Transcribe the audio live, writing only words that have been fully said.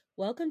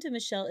Welcome to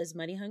Michelle is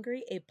Money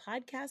Hungry, a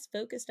podcast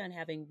focused on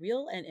having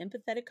real and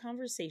empathetic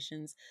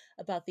conversations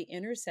about the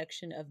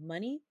intersection of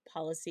money,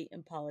 policy,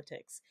 and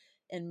politics.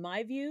 In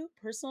my view,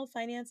 personal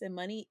finance and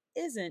money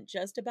isn't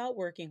just about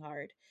working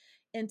hard.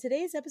 In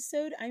today's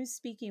episode, I'm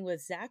speaking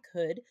with Zach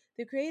Hood,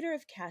 the creator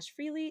of Cash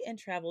Freely and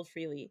Travel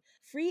Freely,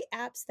 free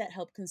apps that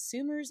help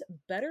consumers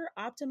better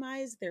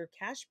optimize their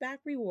cashback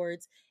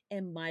rewards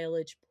and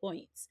mileage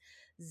points.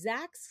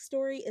 Zach's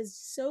story is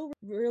so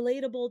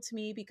relatable to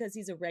me because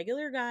he's a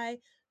regular guy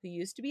who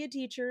used to be a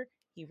teacher.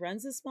 He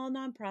runs a small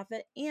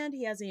nonprofit and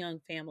he has a young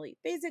family.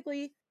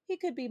 Basically, he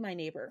could be my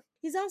neighbor.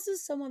 He's also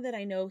someone that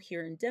I know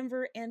here in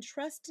Denver and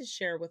trust to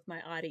share with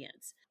my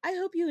audience. I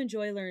hope you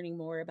enjoy learning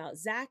more about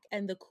Zach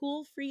and the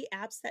cool free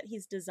apps that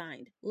he's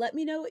designed. Let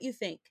me know what you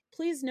think.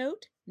 Please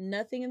note,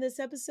 nothing in this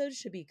episode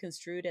should be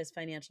construed as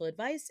financial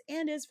advice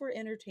and is for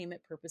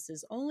entertainment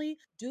purposes only.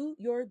 Do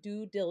your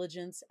due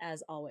diligence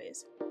as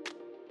always.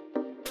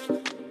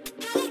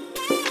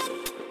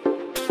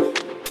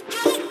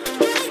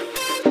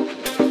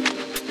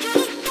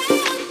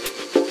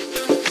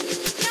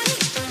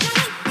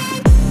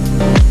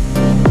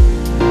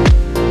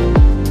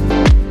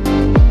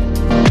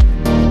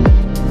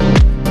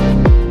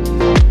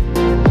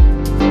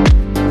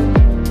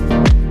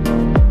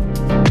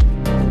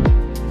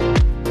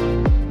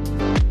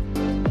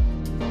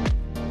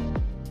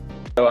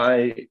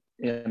 I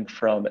am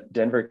from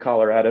Denver,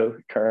 Colorado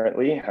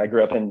currently. I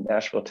grew up in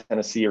Nashville,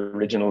 Tennessee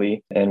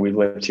originally, and we've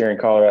lived here in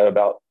Colorado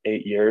about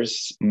 8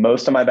 years.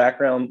 Most of my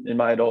background in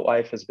my adult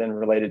life has been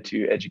related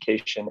to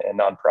education and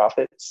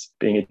nonprofits,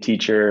 being a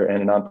teacher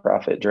and a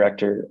nonprofit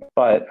director.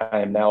 But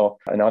I am now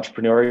an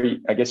entrepreneur,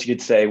 I guess you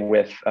could say,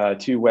 with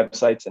two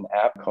websites, an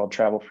app called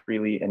Travel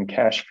Freely and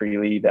Cash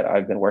Freely that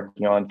I've been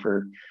working on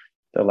for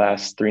the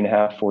last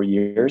 3.5, 4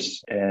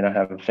 years. And I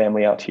have a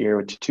family out here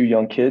with two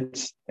young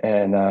kids.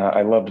 And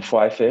I love to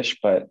fly fish,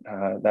 but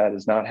that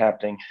is not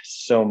happening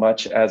so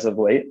much as of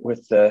late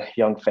with the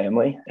young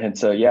family. And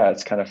so, yeah,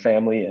 it's kind of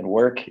family and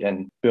work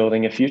and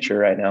building a future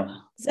right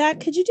now. Zach,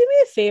 could you do me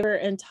a favor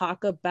and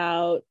talk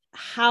about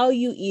how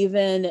you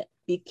even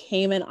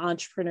became an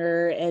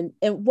entrepreneur and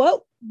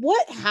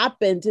what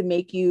happened to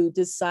make you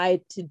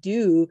decide to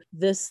do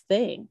this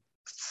thing?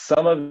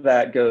 Some of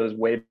that goes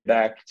way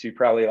back to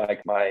probably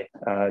like my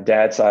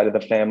dad's side of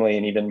the family,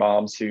 and even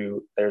mom's,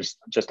 who there's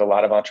just a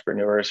lot of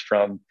entrepreneurs,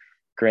 from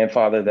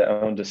grandfather that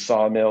owned a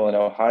sawmill in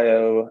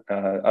Ohio.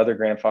 Other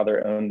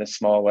grandfather owned this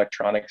small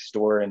electronics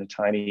store in a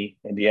tiny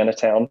Indiana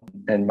town.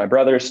 And my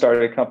brother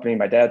started a company.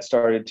 My dad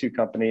started two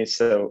companies.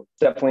 So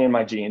definitely in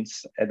my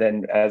genes. And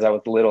then as I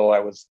was little, I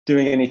was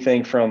doing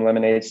anything from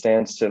lemonade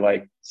stands to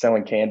like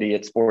selling candy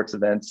at sports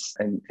events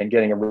and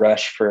getting a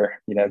rush for,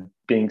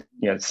 being,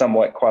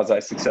 somewhat quasi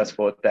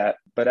successful at that.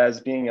 But as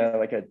being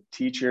a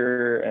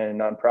teacher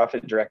and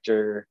nonprofit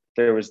director,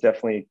 there was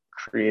definitely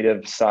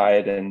creative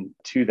side and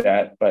to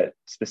that, but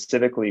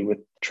specifically with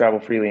Travel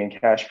Freely and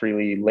Cash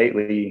Freely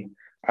lately,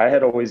 I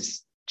had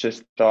always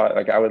just thought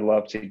like I would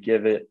love to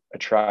give it a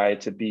try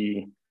to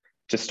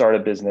start a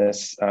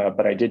business,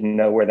 but I didn't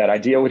know where that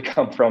idea would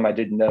come from. I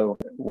didn't know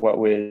what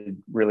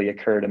would really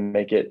occur to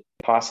make it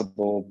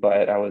possible,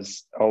 but I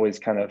was always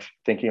kind of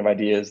thinking of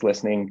ideas,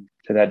 listening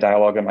to that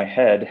dialogue in my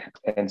head.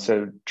 And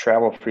so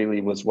Travel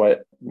Freely was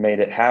what made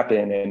it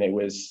happen. And it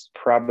was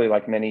probably,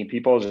 like many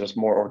people, just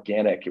more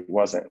organic. It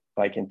wasn't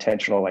like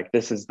intentional, like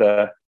this is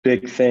the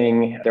big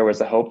thing. There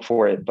was a hope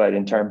for it. But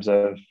in terms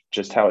of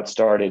just how it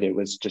started, it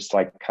was just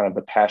like kind of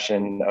the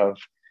passion of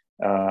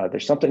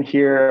there's something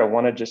here. I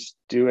want to just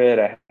do it.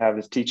 I have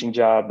this teaching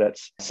job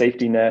that's a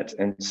safety net.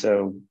 And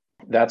so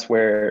that's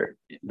where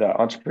the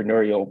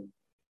entrepreneurial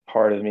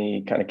part of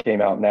me kind of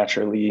came out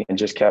naturally, and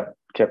just kept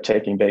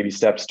taking baby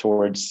steps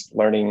towards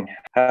learning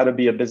how to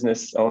be a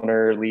business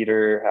owner,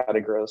 leader, how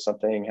to grow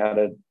something, how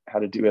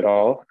to do it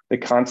all. The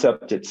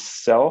concept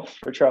itself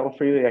for Travel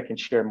Freely, I can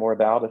share more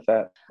about if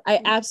that. I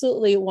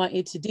absolutely want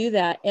you to do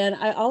that. And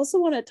I also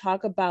want to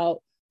talk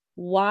about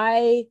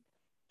why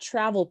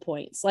travel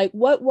points. Like,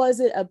 what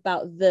was it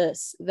about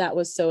this that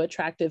was so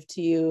attractive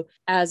to you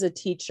as a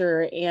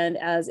teacher and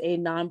as a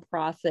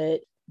nonprofit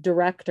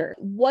director?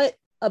 What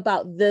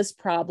about this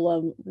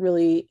problem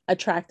really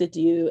attracted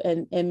you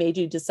and made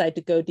you decide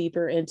to go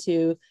deeper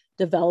into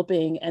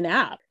developing an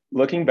app?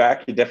 Looking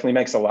back, it definitely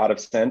makes a lot of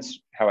sense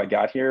how I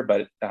got here,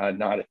 but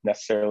not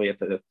necessarily at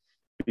the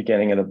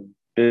beginning of the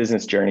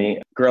business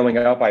journey. Growing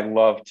up, I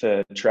loved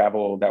to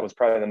travel. That was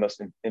probably the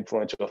most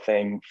influential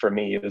thing for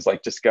me. It was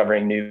like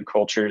discovering new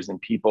cultures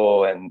and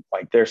people and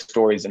like their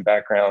stories and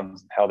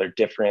backgrounds, how they're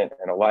different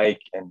and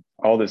alike and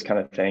all those kind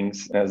of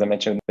things. And as I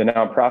mentioned, the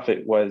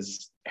nonprofit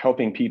was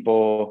helping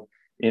people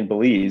in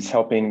Belize,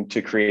 helping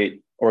to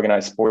create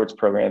organized sports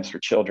programs for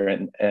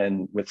children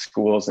and with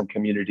schools and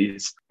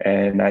communities.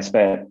 And I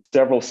spent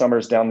several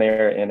summers down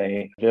there in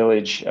a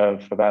village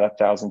of about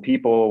 1,000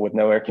 people with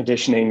no air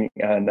conditioning.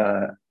 And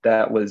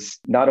that was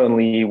not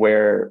only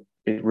where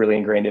it really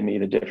ingrained in me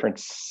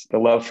the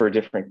love for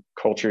different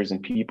cultures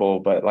and people,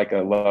 but like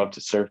a love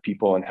to serve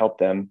people and help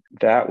them.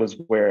 That was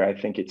where I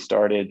think it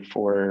started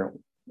for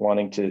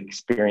wanting to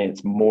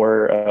experience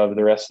more of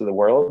the rest of the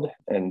world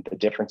and the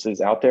differences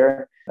out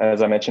there.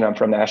 As I mentioned, I'm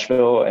from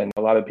Nashville, and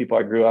a lot of people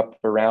I grew up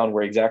around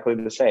were exactly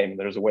the same.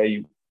 There's a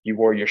way you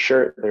wore your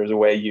shirt. There's a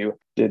way you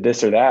did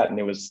this or that. And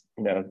it was,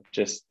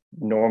 just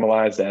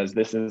normalized as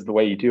this is the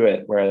way you do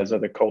it. Whereas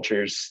other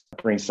cultures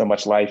bring so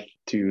much life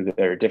to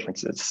their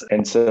differences.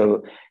 And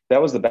so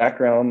that was the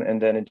background.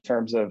 And then in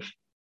terms of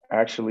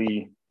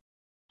actually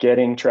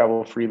getting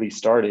Travel Freely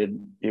started,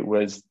 it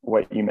was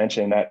what you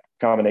mentioned, that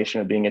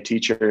combination of being a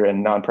teacher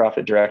and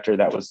nonprofit director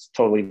that was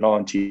totally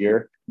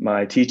volunteer.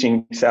 My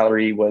teaching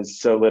salary was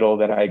so little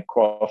that I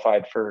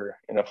qualified for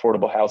an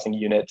affordable housing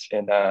unit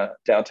in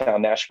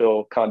downtown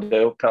Nashville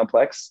condo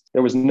complex.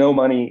 There was no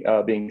money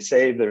being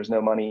saved. There was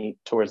no money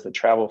towards the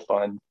travel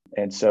fund.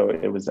 And so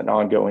it was an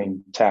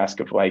ongoing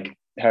task of like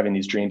having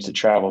these dreams to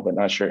travel, but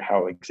not sure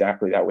how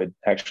exactly that would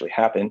actually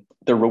happen.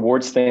 The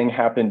rewards thing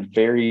happened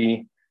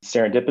very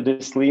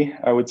serendipitously,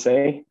 I would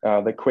say.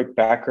 The quick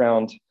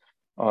background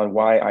on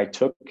why I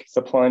took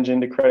the plunge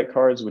into credit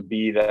cards would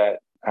be that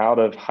out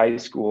of high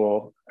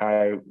school,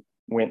 I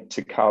went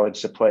to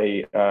college to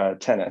play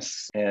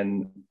tennis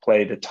and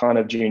played a ton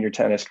of junior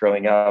tennis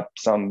growing up,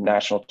 some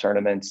national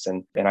tournaments.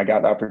 And I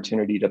got the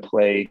opportunity to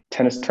play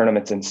tennis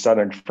tournaments in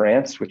southern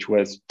France, which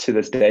was to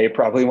this day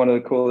probably one of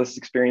the coolest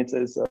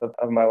experiences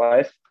of my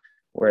life,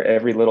 where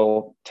every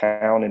little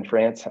town in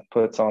France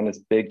puts on this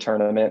big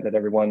tournament that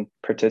everyone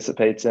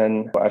participates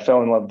in. I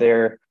fell in love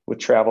there with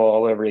travel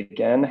all over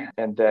again.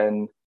 And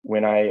then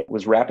when I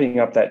was wrapping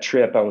up that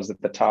trip, I was at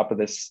the top of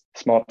this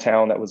small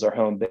town that was our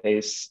home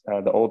base,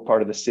 the old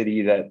part of the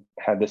city that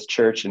had this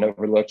church and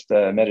overlooked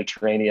the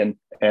Mediterranean.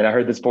 And I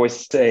heard this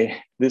voice say,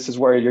 "This is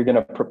where you're going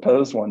to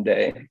propose one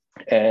day."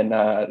 And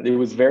it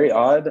was very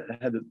odd.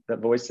 I had that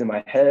voice in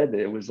my head.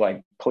 It was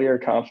like clear,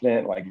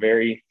 confident, like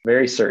very,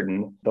 very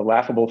certain. The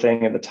laughable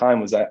thing at the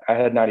time was that I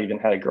had not even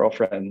had a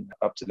girlfriend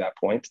up to that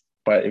point,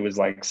 but it was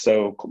like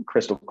so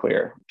crystal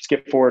clear.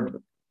 Skip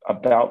forward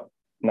about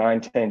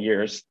 9-10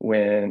 years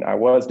when I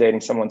was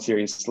dating someone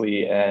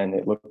seriously and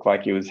it looked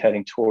like it was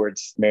heading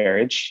towards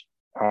marriage.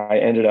 I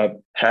ended up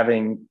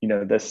having,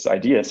 this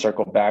idea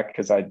circle back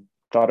because I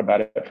thought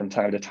about it from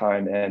time to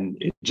time, and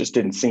it just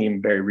didn't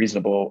seem very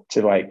reasonable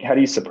to like, how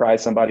do you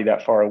surprise somebody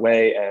that far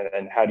away?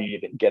 And how do you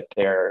even get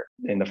there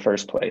in the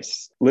first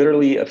place?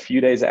 Literally a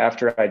few days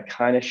after I'd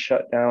kind of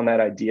shut down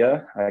that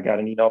idea, I got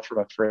an email from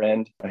a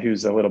friend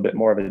who's a little bit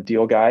more of a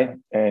deal guy.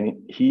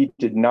 And he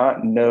did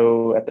not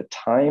know at the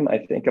time, I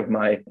think, of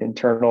my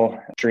internal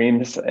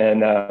dreams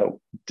and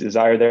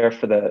desire there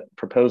for the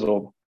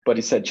proposal. But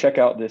he said, check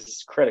out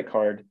this credit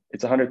card.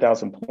 It's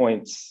 100,000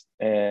 points,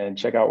 and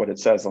check out what it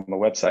says on the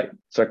website.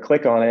 So I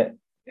click on it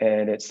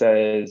and it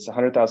says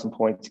 100,000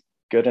 points,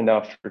 good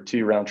enough for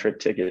 2 round trip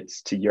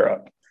tickets to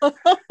Europe.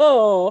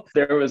 Oh,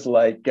 there was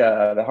like,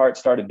 the heart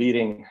started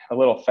beating a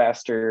little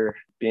faster.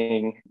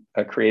 Being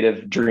a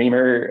creative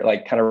dreamer,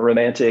 like kind of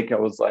romantic, I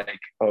was like,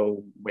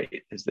 oh,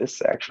 wait, is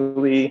this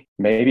actually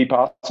maybe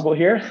possible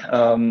here?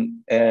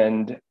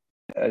 And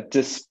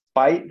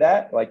despite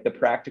that, like the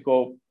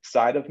practical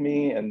side of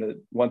me, and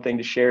the one thing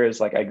to share is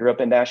like I grew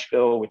up in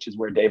Nashville, which is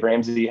where Dave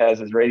Ramsey has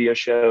his radio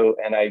show,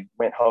 and I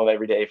went home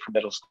every day from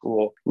middle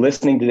school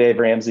listening to Dave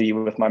Ramsey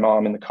with my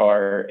mom in the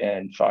car,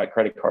 and thought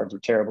credit cards were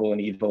terrible and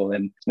evil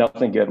and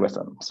nothing good with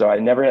them. So I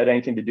never had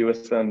anything to do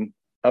with them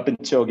up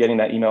until getting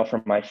that email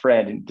from my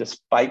friend. And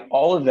despite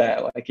all of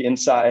that, like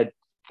inside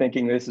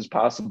thinking this is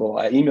possible,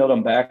 I emailed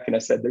him back and I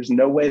said, there's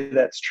no way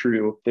that's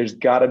true. There's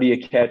got to be a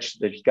catch.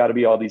 There's got to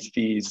be all these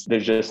fees.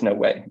 There's just no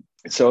way.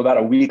 So about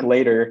a week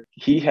later,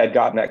 he had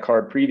gotten that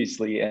card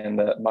previously and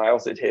the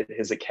miles had hit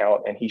his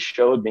account, and he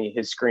showed me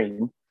his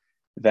screen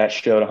that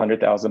showed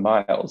 100,000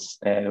 miles,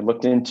 and I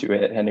looked into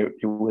it and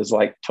it was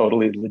like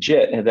totally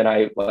legit. And then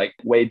I like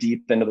way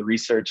deep into the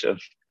research of,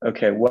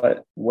 okay,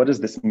 what does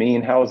this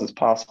mean? How is this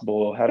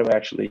possible? How do I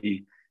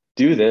actually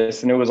do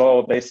this? And it was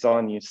all based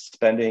on you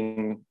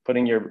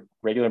putting your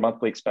regular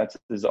monthly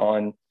expenses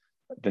on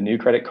the new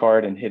credit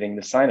card and hitting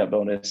the sign-up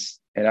bonus.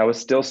 And I was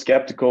still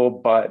skeptical,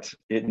 but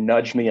it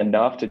nudged me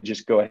enough to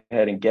just go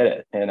ahead and get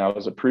it. And I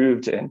was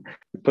approved and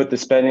put the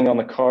spending on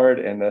the card,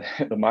 and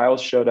the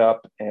miles showed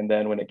up. And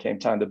then when it came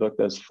time to book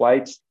those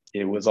flights,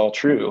 it was all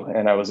true.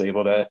 And I was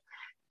able to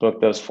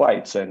book those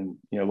flights. And,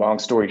 long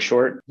story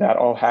short, that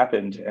all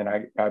happened. And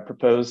I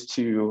proposed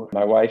to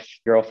my wife,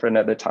 girlfriend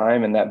at the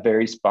time, in that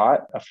very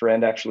spot. A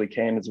friend actually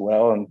came as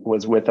well and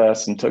was with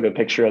us and took a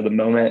picture of the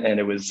moment. And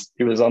it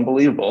was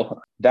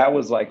unbelievable. That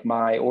was like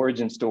my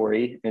origin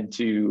story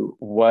into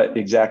what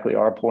exactly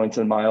are points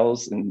and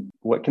miles and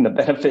what can the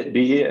benefit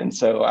be. And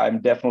so I'm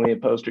definitely a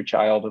poster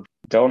child of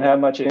don't have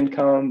much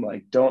income,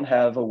 like don't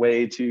have a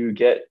way to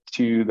get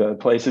to the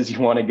places you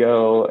want to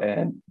go.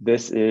 And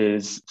this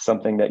is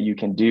something that you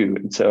can do.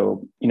 And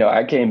so,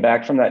 I came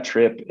back from that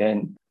trip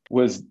and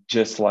was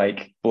just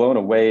like blown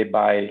away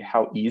by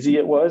how easy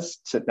it was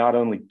to not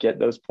only get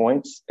those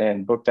points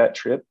and book that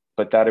trip,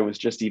 but that it was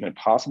just even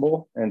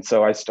possible. And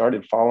so I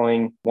started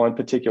following one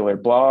particular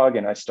blog,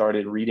 and I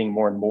started reading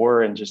more and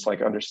more, and just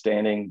like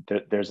understanding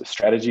that there's a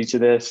strategy to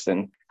this,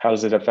 and how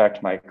does it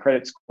affect my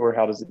credit score?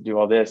 How does it do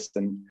all this?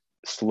 And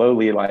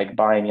slowly like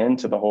buying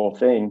into the whole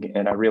thing.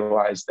 And I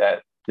realized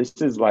that this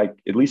is like,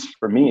 at least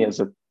for me as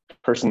a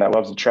person that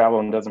loves to travel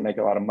and doesn't make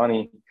a lot of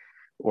money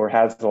or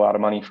has a lot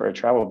of money for a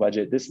travel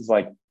budget, this is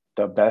like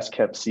the best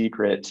kept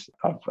secret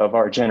of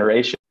our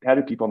generation. How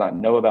do people not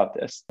know about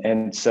this?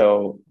 And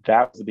so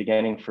that was the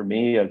beginning for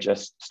me of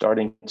just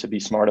starting to be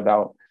smart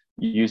about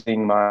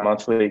using my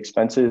monthly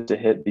expenses to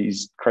hit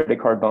these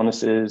credit card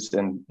bonuses,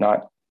 and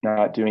not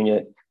doing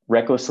it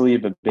recklessly,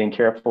 but being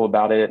careful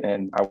about it.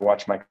 And I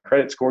watched my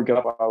credit score go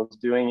up while I was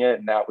doing it.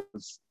 And that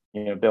was,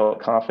 built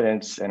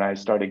confidence. And I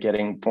started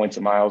getting points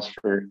and miles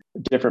for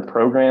different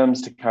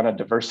programs to kind of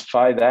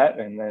diversify that.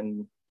 And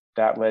then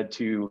that led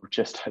to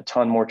just a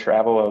ton more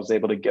travel. I was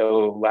able to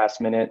go last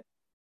minute.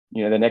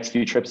 The next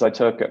few trips I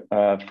took,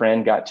 a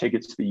friend got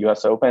tickets to the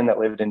US Open that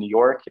lived in New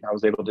York. And I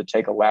was able to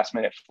take a last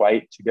minute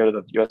flight to go to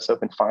the US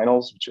Open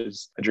finals, which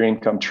is a dream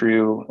come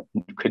true.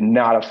 Could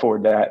not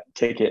afford that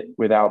ticket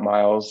without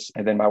miles.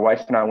 And then my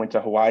wife and I went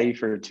to Hawaii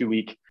for a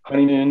 2-week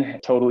honeymoon,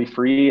 totally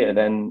free. And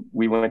then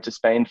we went to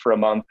Spain for a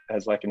month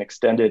as like an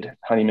extended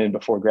honeymoon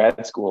before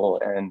grad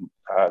school. And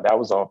that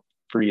was all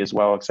free as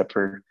well, except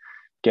for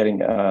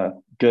getting a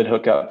good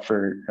hookup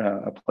for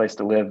a place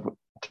to live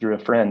through a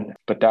friend.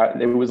 But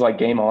that, it was like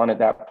game on at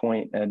that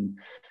point. And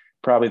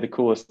probably the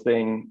coolest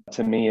thing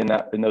to me in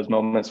those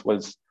moments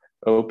was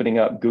opening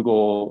up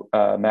Google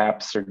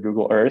Maps or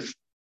Google Earth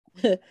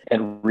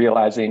and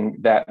realizing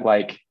that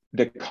like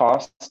the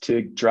cost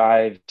to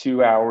drive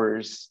 2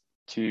 hours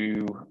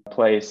to a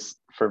place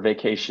for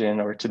vacation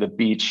or to the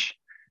beach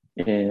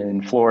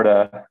in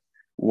Florida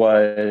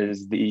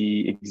was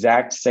the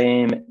exact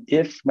same,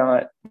 if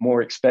not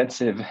more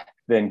expensive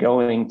than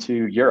going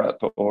to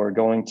Europe or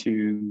going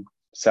to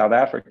South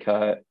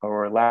Africa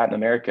or Latin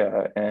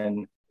America,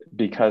 and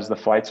because the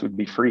flights would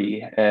be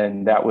free.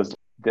 And that was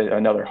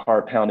another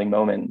heart pounding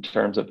moment in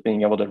terms of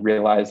being able to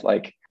realize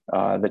like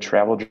the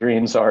travel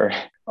dreams are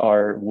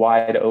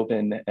wide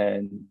open.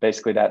 And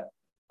basically that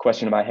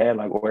question in my head,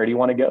 like, where do you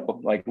want to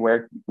go? Like,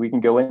 where we can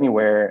go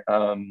anywhere.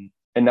 And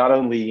not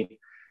only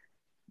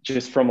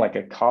just from like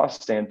a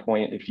cost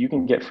standpoint, if you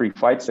can get free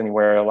flights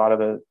anywhere, a lot of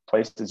the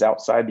places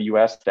outside the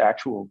US, the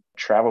actual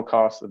travel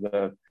costs of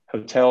the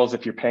hotels,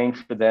 if you're paying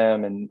for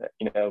them, and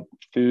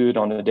food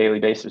on a daily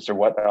basis or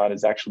whatnot,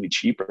 is actually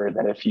cheaper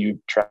than if you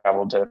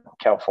traveled to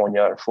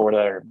California or Florida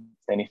or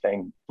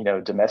anything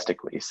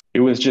domestically. So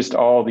it was just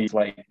all these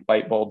like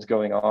light bulbs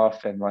going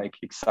off and like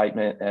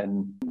excitement.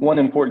 And one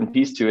important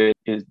piece to it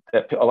is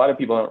that a lot of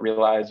people don't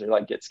realize or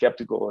like get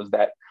skeptical, is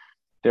that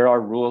there are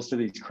rules to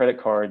these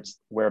credit cards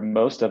where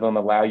most of them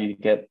allow you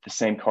to get the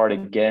same card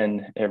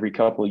again every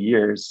couple of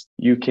years.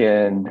 You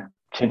can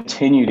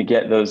continue to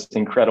get those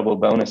incredible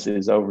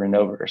bonuses over and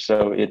over.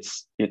 So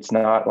it's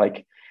not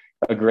like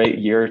a great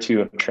year or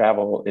two of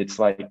travel. It's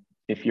like,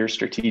 if you're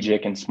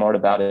strategic and smart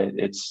about it,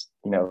 it's,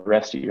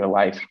 rest of your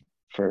life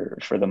for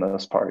the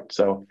most part.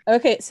 So,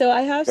 okay. So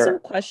I have some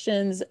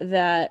questions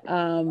that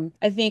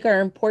I think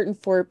are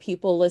important for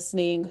people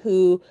listening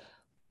who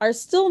are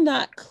still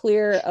not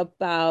clear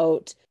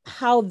about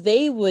how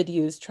they would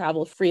use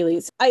travel freely.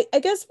 So I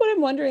guess what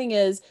I'm wondering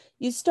is,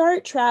 you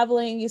start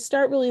traveling, you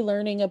start really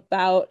learning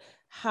about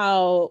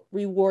how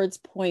rewards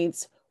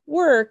points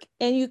work,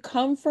 and you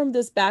come from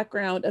this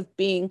background of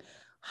being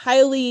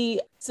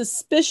highly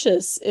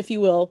suspicious, if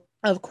you will,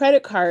 of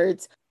credit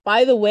cards.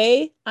 By the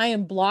way, I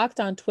am blocked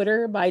on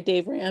Twitter by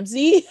Dave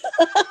Ramsey.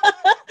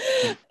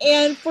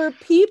 And for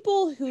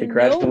people who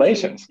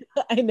congratulations.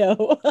 know me, I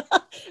know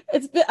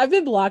I've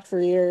been blocked for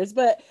years,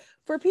 but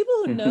for people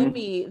who know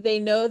me, they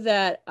know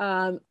that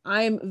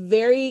I'm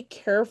very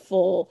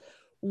careful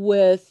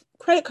with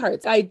credit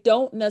cards. I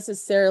don't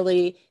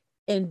necessarily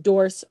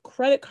endorse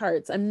credit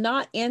cards. I'm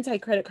not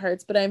anti-credit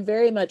cards, but I'm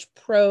very much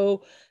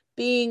pro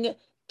being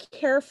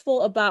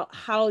careful about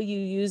how you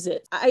use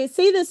it. I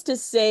say this to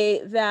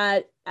say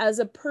that as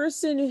a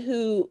person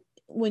who,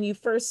 when you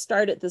first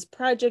started this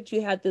project,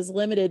 you had this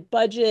limited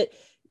budget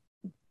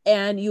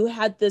and you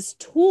had this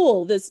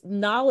tool, this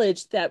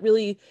knowledge that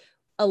really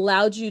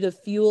allowed you to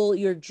fuel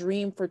your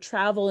dream for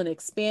travel and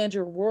expand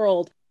your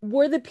world.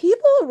 Were the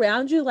people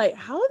around you like,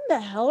 how in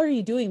the hell are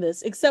you doing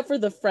this? Except for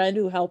the friend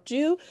who helped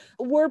you.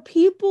 Were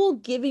people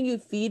giving you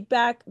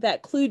feedback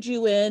that clued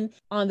you in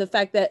on the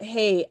fact that,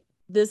 hey,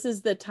 this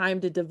is the time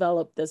to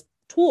develop this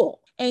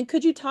tool? And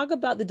could you talk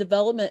about the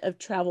development of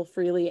Travel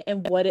Freely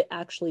and what it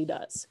actually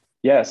does?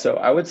 Yeah, so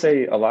I would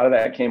say a lot of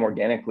that came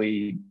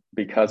organically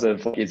because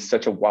of it's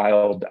such a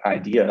wild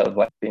idea of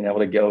like being able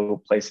to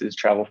go places,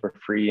 travel for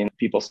free. And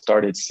people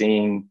started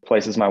seeing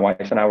places my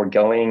wife and I were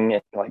going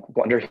and like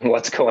wondering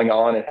what's going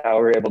on and how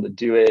we're able to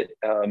do it.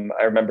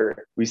 I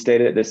remember we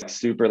stayed at this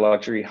super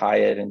luxury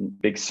Hyatt in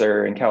Big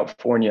Sur in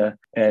California,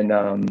 and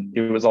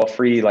it was all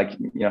free. Like,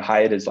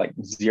 Hyatt is like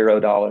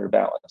 $0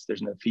 balance.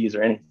 There's no fees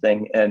or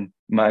anything. And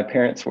my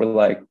parents were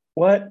like,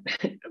 What?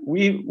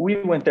 We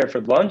went there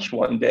for lunch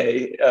one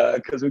day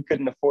because we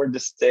couldn't afford to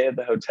stay at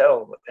the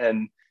hotel,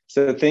 and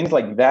so things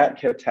like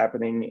that kept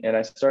happening. And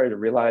I started to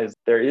realize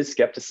there is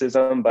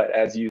skepticism, but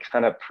as you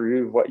kind of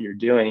prove what you're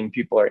doing,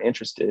 people are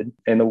interested.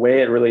 And the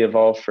way it really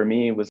evolved for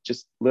me was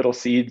just little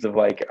seeds of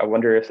like, I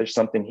wonder if there's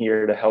something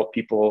here to help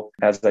people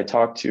as I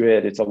talk to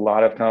it. It's a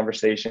lot of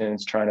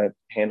conversations trying to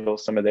handle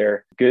some of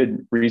their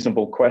good,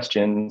 reasonable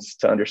questions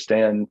to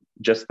understand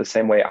just the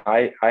same way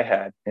I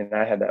had, and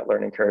I had that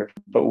learning curve.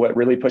 But what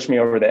really pushed me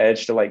over the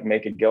edge to like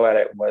make a go at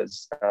it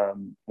was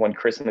one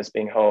Christmas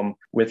being home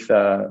with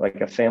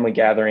like a family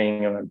gathering.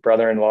 And my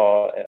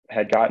brother-in-law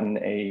had gotten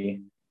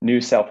a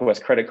new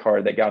Southwest credit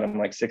card that got him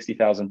like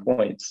 60,000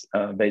 points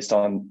based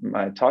on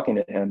my talking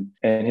to him.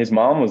 And his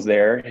mom was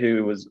there,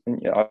 who was,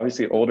 you know,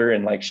 obviously older,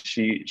 and like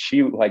she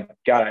like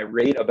got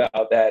irate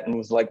about that and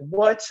was like,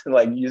 "What?"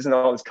 Like using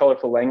all this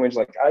colorful language.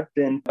 Like, I've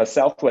been a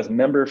Southwest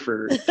member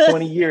for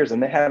 20 years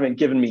and they haven't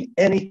given me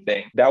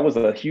anything. That was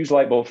a huge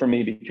light bulb for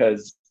me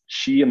because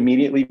she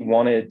immediately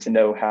wanted to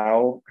know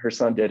how her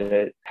son did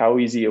it, how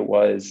easy it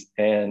was,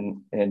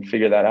 and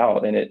figure that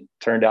out. And it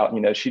turned out,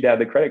 you know, she'd had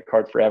the credit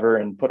card forever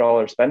and put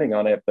all her spending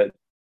on it, but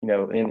you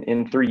know,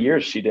 in 3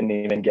 years, she didn't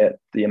even get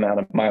the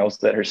amount of miles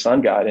that her son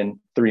got in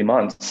 3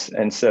 months.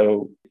 And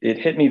so it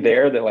hit me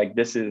there that like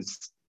this is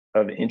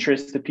of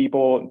interest to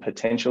people,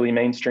 potentially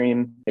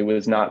mainstream. It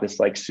was not this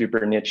like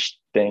super niche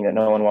thing that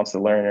no one wants to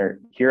learn or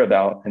hear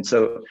about. And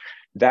so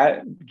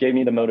that gave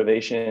me the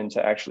motivation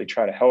to actually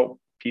try to help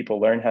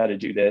people learn how to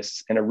do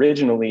this. And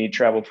originally,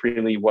 Travel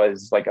Freely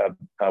was like a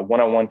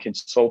one-on-one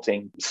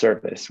consulting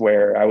service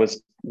where I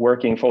was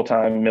working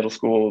full-time middle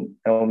school,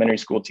 elementary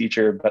school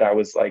teacher, but I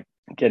was like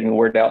getting the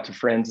word out to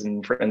friends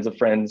and friends of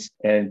friends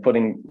and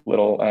putting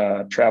little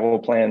travel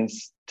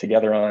plans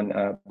together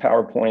on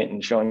PowerPoint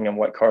and showing them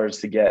what cars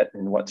to get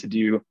and what to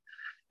do.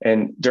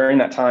 And during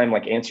that time,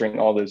 like answering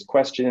all those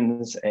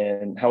questions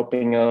and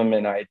helping them,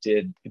 and I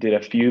did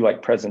a few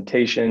like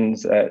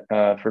presentations at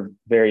for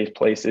various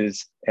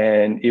places,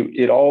 and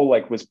it all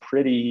like was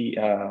pretty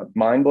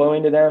mind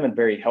blowing to them and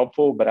very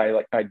helpful. But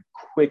I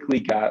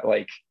quickly got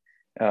like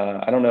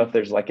I don't know if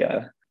there's like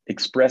a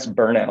express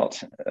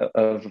burnout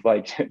of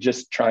like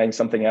just trying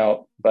something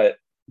out, but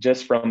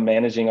just from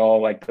managing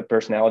all like the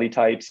personality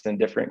types and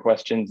different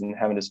questions and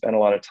having to spend a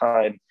lot of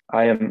time,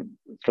 I am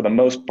for the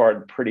most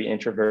part pretty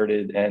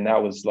introverted, and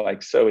that was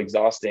like so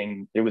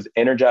exhausting. It was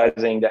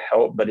energizing to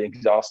help, but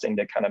exhausting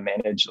to kind of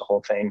manage the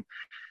whole thing.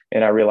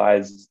 And I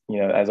realized, you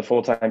know, as a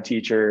full-time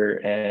teacher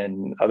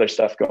and other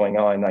stuff going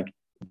on, like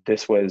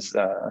this was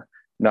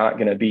not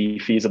going to be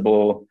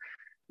feasible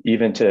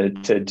even to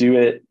do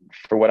it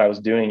for what I was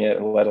doing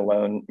it, let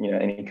alone, you know,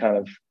 any kind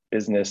of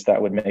business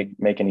that would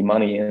make any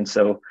money. And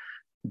so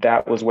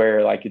that was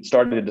where like it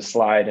started to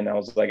slide, and I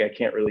was like, I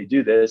can't really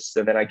do this.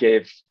 And then I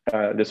gave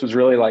this was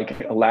really like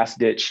a last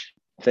ditch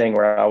thing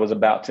where I was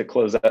about to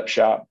close up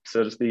shop,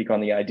 so to speak, on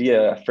the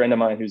idea. A friend of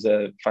mine who's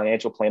a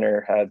financial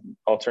planner had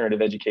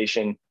alternative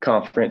education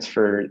conference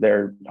for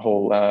their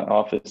whole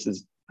office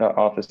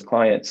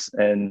clients,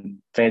 and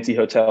fancy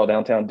hotel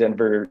downtown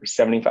Denver,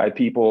 75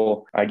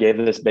 people. I gave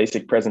this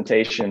basic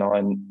presentation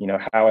on, you know,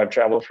 how I've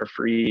traveled for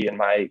free and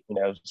my, you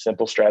know,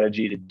 simple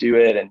strategy to do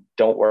it. And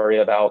don't worry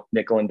about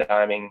nickel and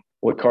diming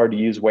what card to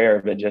use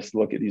where, but just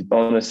look at these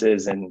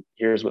bonuses and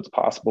here's what's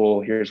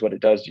possible. Here's what it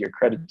does to your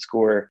credit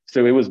score.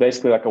 So it was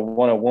basically like a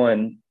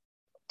 101.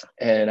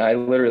 And I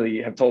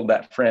literally have told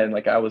that friend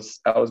like I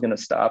was going to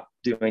stop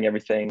doing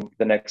everything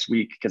the next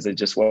week because it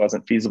just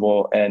wasn't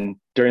feasible. And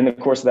during the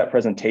course of that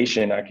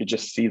presentation, I could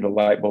just see the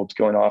light bulbs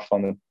going off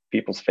on the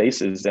people's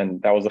faces, and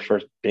that was the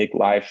first big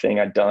live thing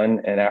I'd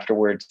done. And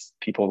afterwards,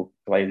 people,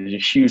 like, there's a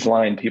huge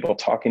line, people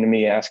talking to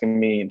me, asking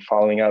me, and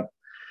following up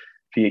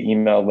via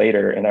email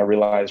later. And I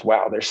realized,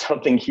 wow, there's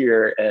something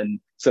here. And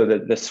so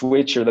the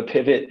switch or the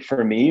pivot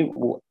for me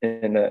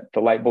and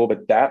the light bulb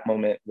at that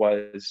moment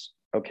was,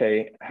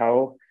 okay,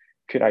 how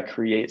could I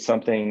create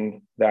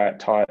something that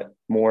taught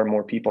more and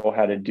more people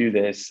how to do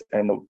this?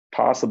 And the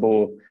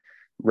possible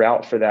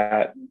route for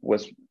that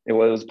was, it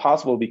was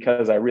possible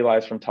because I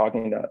realized from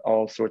talking to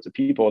all sorts of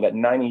people that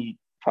 99%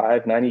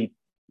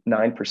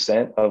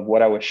 of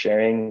what I was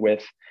sharing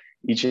with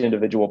each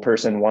individual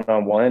person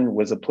one-on-one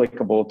was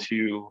applicable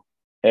to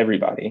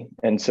everybody.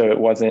 And so it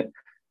wasn't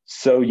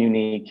so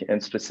unique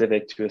and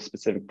specific to a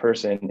specific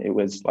person. It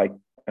was like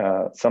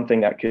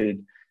something that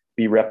could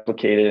be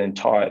replicated and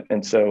taught.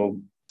 And so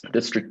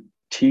the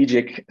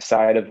strategic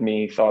side of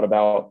me thought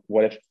about,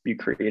 what if you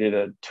created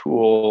a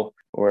tool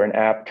or an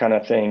app kind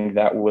of thing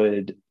that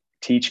would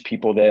teach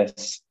people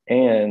this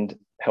and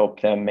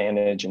help them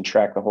manage and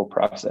track the whole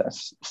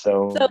process.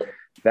 So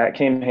that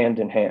came hand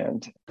in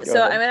hand.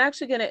 So I'm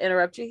actually going to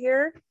interrupt you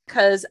here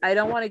because I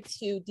don't want to get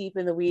too deep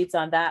in the weeds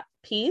on that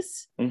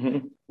piece.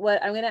 Mm-hmm.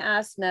 What I'm going to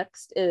ask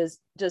next is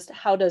just,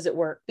 how does it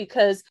work?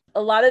 Because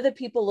a lot of the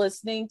people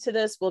listening to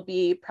this will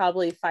be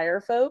probably fire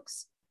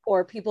folks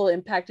or people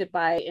impacted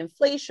by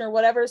inflation or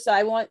whatever. So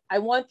I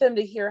want them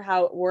to hear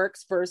how it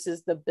works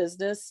versus the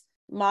business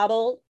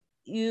model.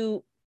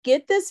 You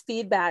get this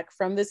feedback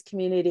from this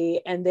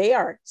community and they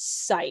are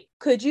psyched.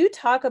 Could you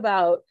talk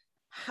about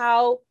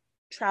how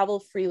Travel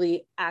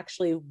Freely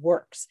actually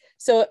works?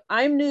 So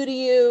I'm new to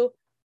you.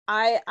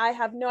 I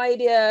have no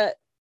idea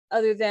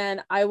other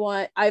than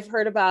I've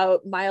heard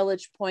about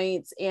mileage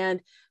points,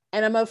 and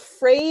I'm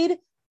afraid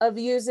of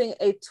using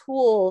a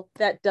tool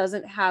that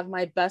doesn't have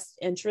my best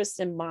interest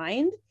in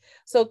mind.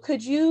 So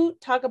could you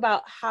talk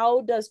about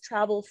how does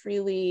Travel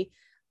Freely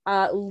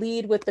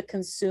lead with the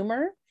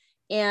consumer,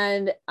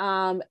 and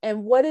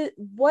what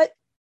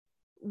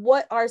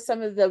are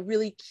some of the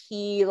really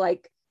key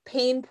like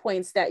pain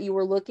points that you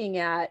were looking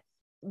at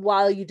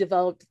while you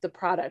developed the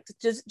product?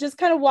 Just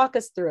kind of walk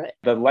us through it.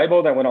 The light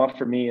bulb that went off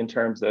for me in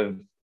terms of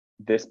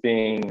this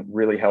being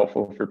really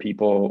helpful for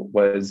people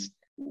was,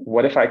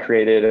 what if I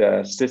created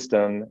a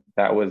system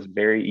that was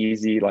very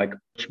easy, like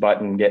push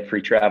button, get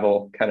free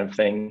travel kind of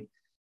thing,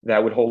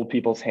 that would hold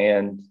people's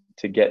hand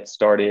to get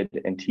started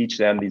and teach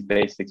them these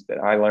basics that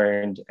I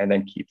learned and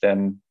then keep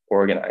them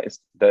organized.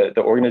 The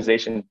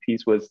organization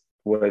piece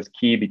was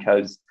key,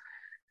 because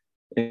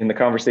in the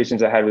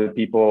conversations I had with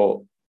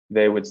people,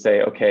 they would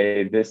say,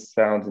 okay, this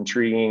sounds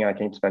intriguing, I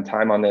can spend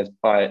time on this,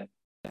 but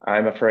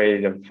I'm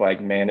afraid of like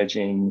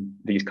managing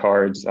these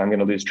cards. I'm going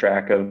to lose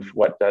track of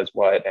what does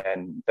what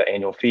and the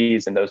annual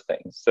fees and those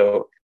things.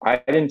 So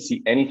I didn't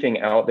see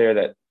anything out there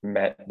that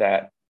met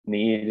that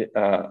need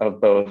of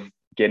both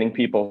getting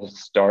people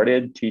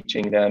started,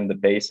 teaching them the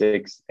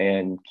basics,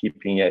 and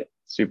keeping it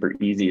super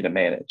easy to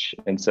manage.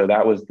 And so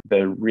that was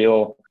the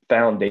real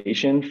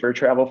foundation for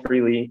Travel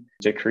Freely,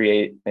 to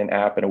create an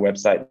app and a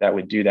website that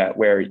would do that,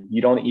 where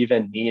you don't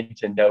even need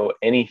to know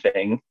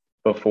anything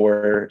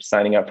before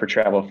signing up for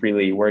Travel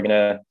Freely. We're going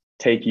to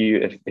take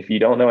you, if you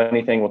don't know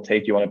anything, we'll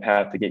take you on a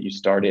path to get you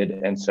started.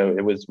 And so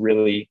it was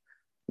really,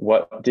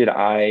 what did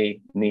I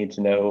need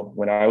to know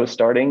when I was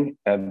starting?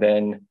 And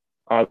then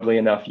oddly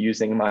enough,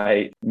 using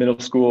my middle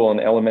school and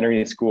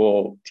elementary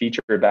school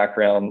teacher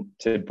background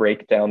to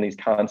break down these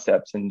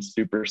concepts in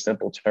super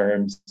simple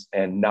terms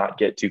and not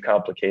get too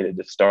complicated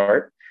to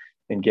start,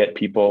 and get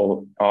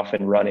people off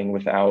and running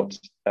without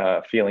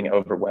feeling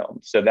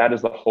overwhelmed. So that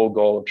is the whole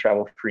goal of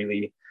Travel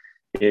Freely.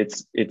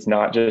 It's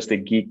not just a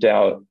geeked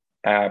out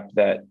app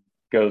that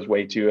goes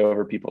way too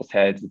over people's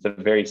heads. It's a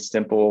very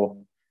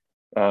simple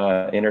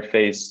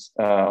interface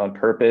on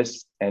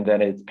purpose, and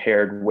then it's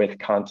paired with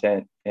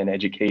content and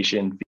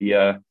education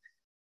via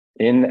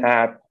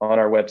in-app on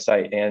our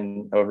website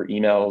and over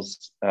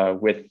emails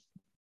with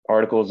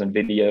articles and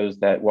videos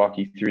that walk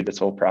you through this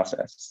whole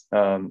process.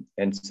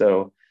 And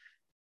so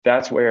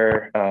that's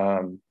where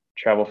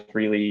Travel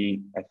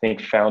Freely, I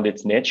think, found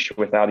its niche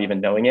without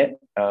even knowing it.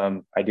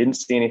 I didn't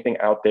see anything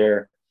out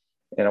there,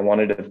 and I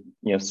wanted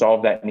to,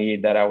 solve that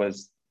need that I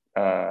was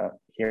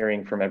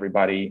hearing from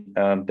everybody.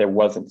 There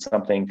wasn't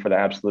something for the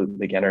absolute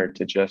beginner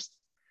to just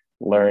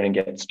learn and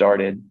get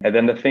started. And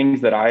then the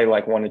things that I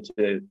wanted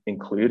to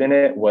include in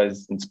it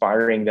was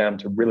inspiring them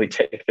to really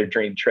take their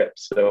dream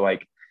trips. So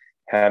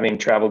having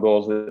travel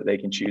goals that they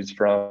can choose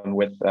from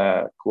with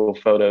cool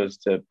photos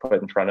to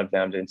put in front of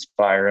them to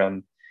inspire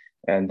them.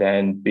 And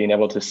then being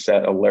able to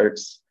set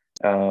alerts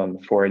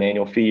for an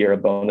annual fee or a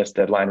bonus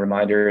deadline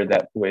reminder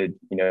that would,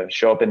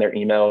 show up in their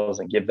emails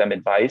and give them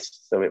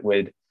advice. So it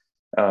would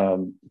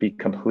be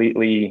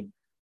completely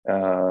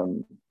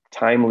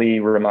timely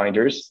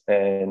reminders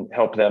and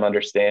help them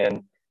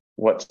understand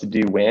what to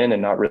do when, and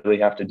not really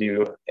have to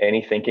do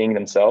any thinking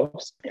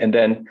themselves. And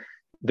then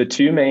the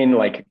two main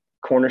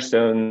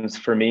cornerstones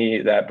for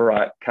me that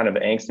brought kind of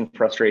angst and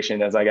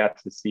frustration as I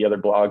got to see other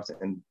blogs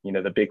and,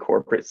 the big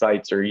corporate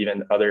sites or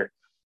even other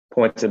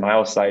points and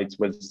mile sites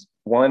was,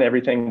 one,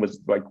 everything was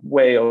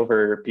way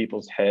over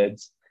people's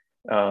heads.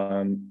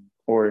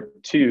 Or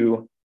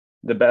two,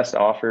 the best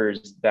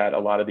offers that a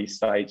lot of these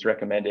sites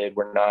recommended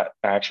were not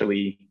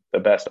actually the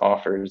best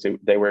offers.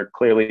 They were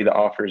clearly the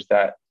offers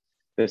that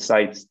the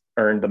sites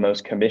earned the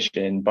most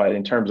commission, but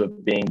in terms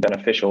of being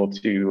beneficial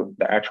to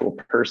the actual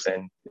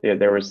person,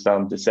 there was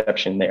some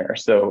deception there.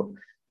 So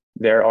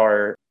there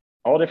are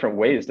all different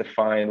ways to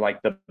find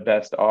the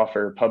best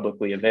offer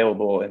publicly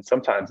available, and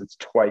sometimes it's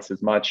twice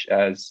as much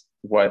as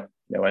what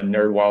a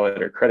NerdWallet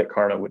or Credit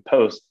Karma would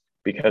post,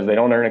 because they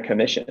don't earn a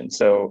commission.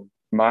 So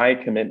my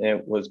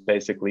commitment was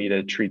basically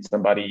to treat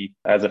somebody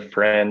as a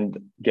friend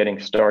getting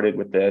started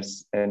with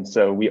this. And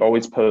so we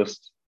always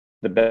post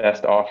the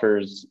best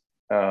offers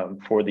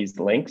for these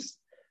links.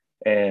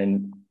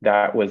 And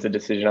that was a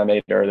decision I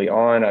made early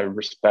on. I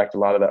respect a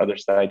lot of the other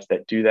sites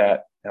that do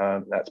that.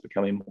 That's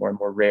becoming more and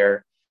more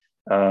rare.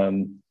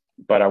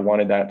 But I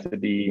wanted that to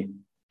be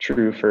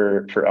true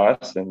for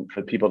us and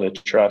for people to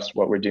trust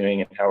what we're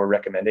doing and how we're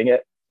recommending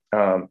it.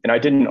 And I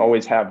didn't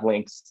always have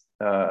links.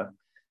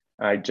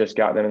 I just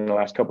got them in the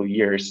last couple of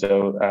years.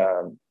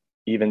 So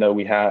even though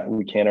we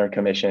can't earn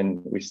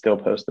commission, we still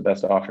post the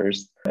best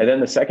offers. And then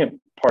the second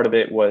part of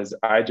it was,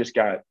 I just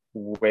got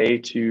way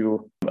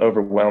too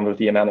overwhelmed with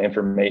the amount of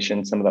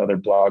information some of the other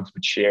blogs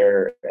would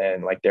share,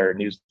 and like their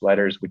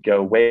newsletters would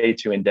go way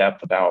too in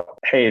depth about,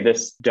 hey,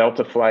 this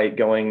Delta flight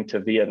going to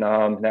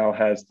Vietnam now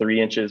has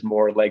 3 inches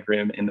more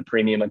legroom in the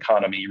premium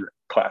economy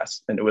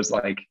class. And it was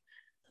like,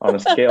 on a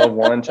scale of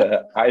 1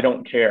 to I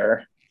don't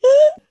care,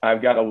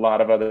 I've got a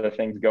lot of other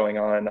things going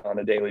on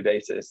a daily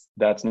basis.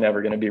 That's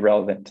never going to be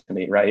relevant to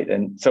me, right?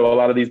 And so a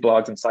lot of these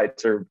blogs and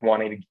sites are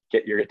wanting to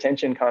get your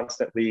attention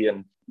constantly,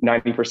 and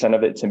 90%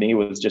 of it to me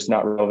was just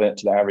not relevant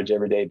to the average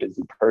everyday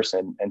busy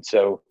person. And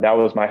so that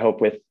was my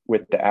hope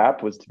with the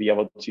app, was to be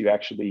able to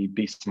actually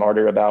be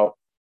smarter about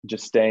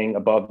just staying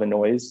above the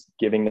noise,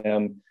 giving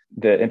them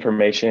the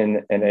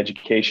information and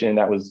education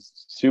that was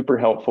super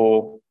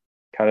helpful,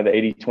 kind of the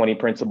 80-20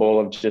 principle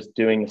of just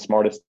doing the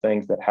smartest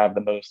things that have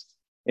the most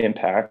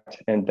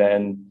impact. And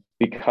then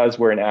because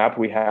we're an app,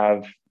 we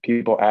have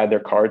people add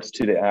their cards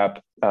to the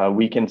app.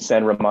 We can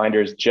send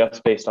reminders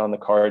just based on the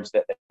cards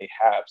that they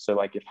have. So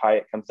like if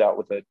Hyatt comes out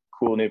with a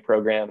cool new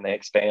program and they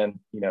expand,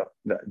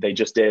 they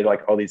just did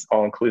like all these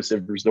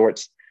all-inclusive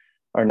resorts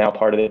are now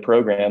part of the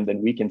program,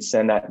 then we can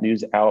send that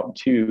news out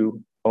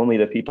to only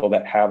the people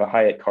that have a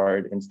Hyatt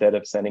card, instead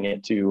of sending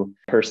it to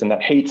a person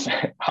that hates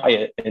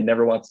Hyatt and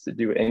never wants to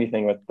do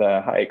anything with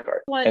the Hyatt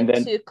card. I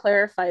want to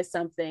clarify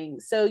something.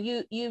 So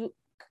you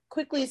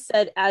quickly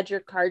said add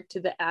your card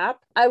to the app.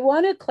 I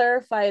want to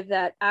clarify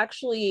that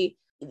actually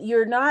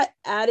you're not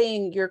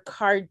adding your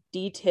card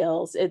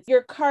details.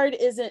 Your card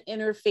isn't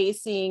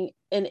interfacing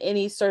in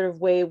any sort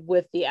of way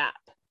with the app,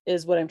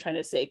 is what I'm trying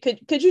to say.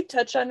 Could you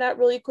touch on that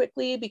really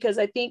quickly? Because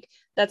I think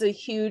that's a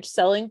huge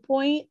selling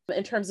point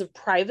in terms of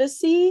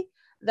privacy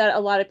that a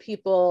lot of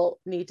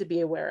people need to be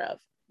aware of.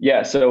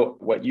 Yeah. So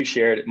what you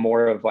shared,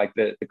 more of like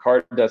the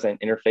card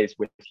doesn't interface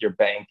with your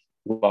bank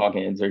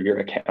logins or your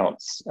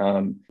accounts.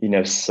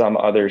 Some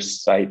other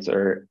sites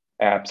or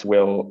apps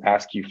will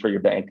ask you for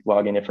your bank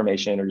login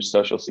information or your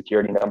social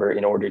security number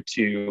in order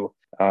to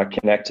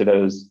connect to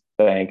those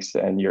banks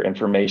and your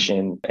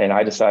information. And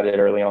I decided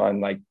early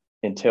on, like,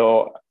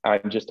 until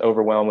I'm just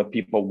overwhelmed with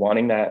people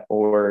wanting that,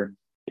 or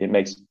it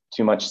makes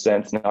too much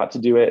sense not to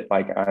do it,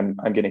 like I'm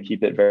going to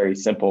keep it very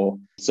simple.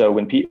 So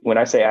when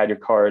I say add your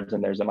cards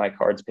and there's a My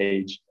Cards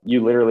page,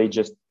 you literally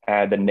just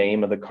add the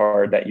name of the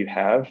card that you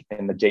have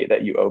and the date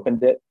that you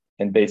opened it.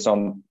 And based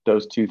on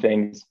those two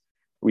things,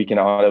 we can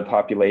auto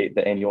populate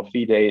the annual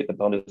fee date, the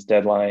bonus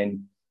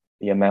deadline,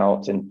 the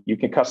amount, and you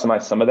can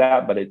customize some of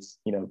that, but it's,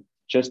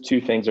 just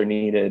 2 things are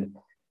needed.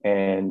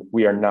 And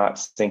we are not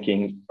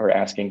syncing or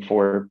asking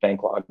for bank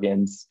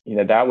logins.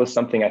 That was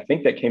something I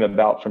think that came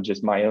about from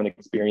just my own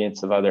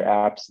experience of other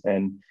apps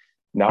and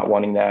not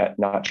wanting that,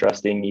 not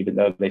trusting, even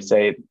though they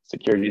say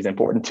security is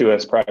important to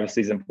us, privacy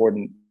is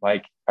important.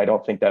 Like, I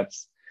don't think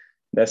that's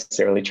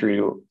necessarily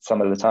true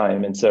some of the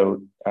time. And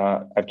so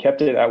I've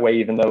kept it that way,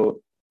 even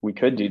though we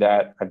could do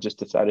that. I've just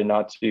decided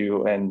not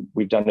to. And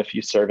we've done a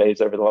few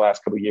surveys over the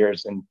last couple of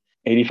years, and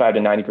 85 to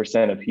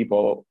 90% of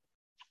people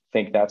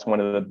think that's one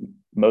of the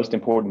most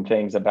important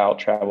things about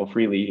Travel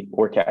Freely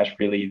or Cash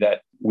Freely,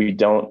 that we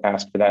don't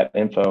ask for that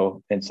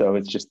info. And so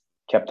it's just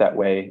kept that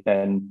way.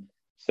 And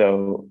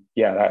so,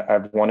 yeah,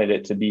 I've wanted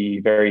it to be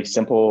very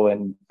simple.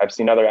 And I've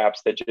seen other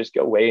apps that just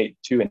go way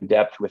too in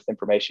depth with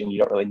information you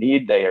don't really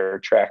need. They are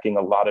tracking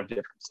a lot of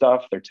different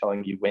stuff. They're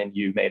telling you when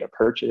you made a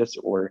purchase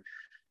or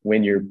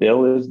when your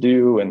bill is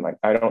due. And like,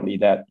 I don't need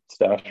that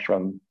stuff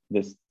from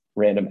this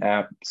random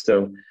app.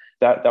 So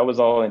that was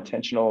all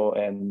intentional,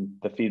 and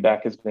the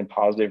feedback has been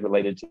positive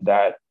related to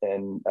that.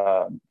 And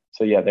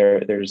so yeah,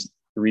 there's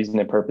reason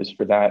and purpose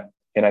for that.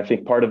 And I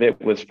think part of it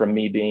was from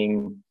me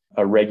being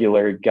a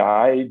regular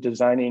guy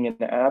designing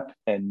an app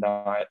and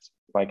not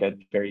like a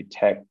very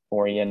tech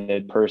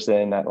oriented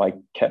person that like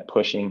kept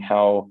pushing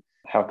how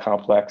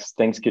complex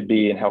things could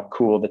be and how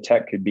cool the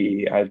tech could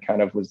be. I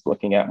kind of was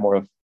looking at more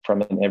of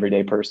from an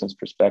everyday person's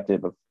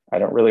perspective of, I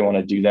don't really want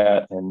to do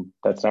that. And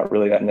that's not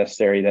really that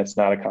necessary. That's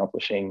not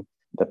accomplishing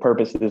the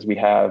purposes we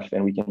have,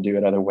 and we can do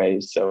it other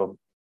ways. So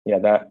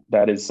yeah,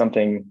 that is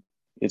something,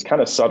 it's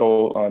kind of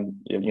subtle on,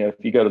 if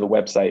you go to the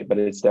website, but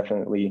it's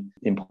definitely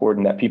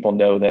important that people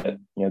know that,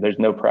 there's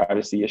no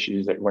privacy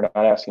issues, that we're not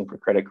asking for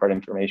credit card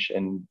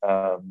information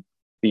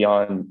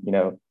beyond,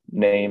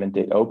 name and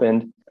date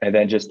opened. And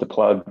then just to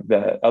plug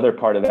the other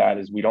part of that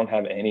is we don't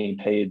have any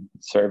paid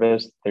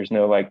service. There's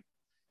no like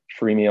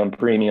freemium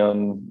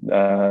premium.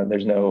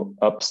 There's no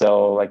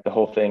upsell. Like, the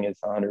whole thing is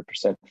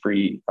 100%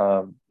 free.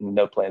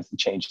 No plans to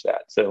change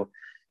that. So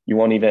you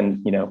won't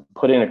even,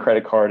 put in a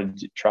credit card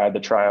and try the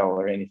trial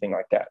or anything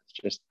like that.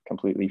 It's just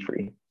completely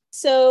free.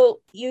 So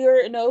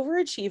you're an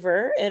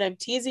overachiever, and I'm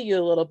teasing you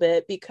a little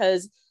bit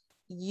because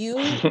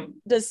you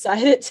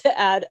decided to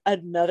add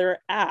another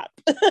app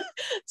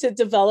to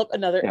develop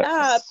another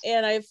app.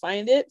 And I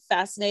find it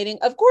fascinating.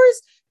 Of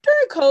course,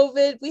 during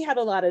COVID, we had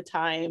a lot of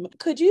time.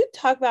 Could you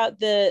talk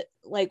about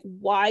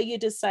why you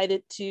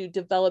decided to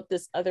develop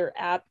this other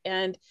app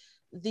and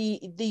the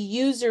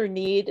user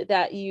need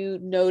that you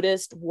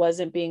noticed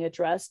wasn't being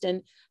addressed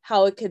and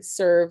how it could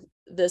serve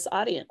this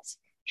audience?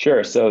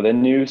 Sure. So the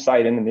new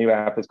site and the new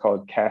app is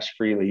called Cash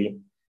Freely.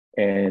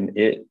 and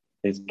it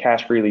is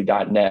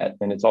cashfreely.net,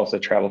 and it's also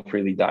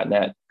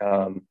travelfreely.net.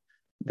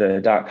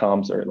 The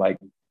 .coms are like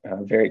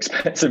very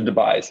expensive to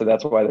buy, so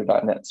that's why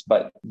they're .nets.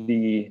 But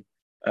the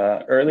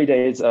early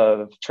days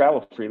of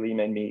Travel Freely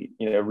made me,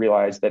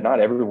 realize that not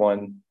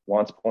everyone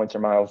wants points or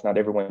miles, not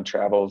everyone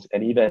travels,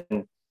 and even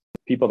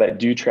people that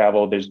do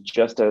travel, there's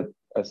just a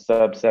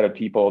subset of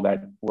people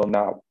that will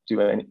not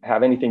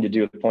have anything to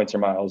do with points or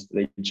miles.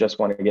 They just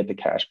want to get the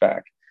cash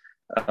back.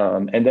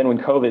 And then when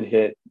COVID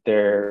hit,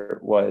 there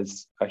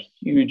was a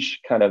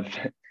huge kind of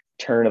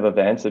turn of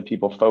events of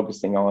people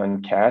focusing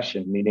on cash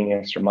and needing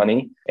extra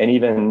money. And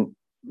even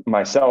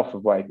myself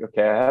of like,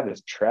 okay, I have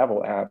this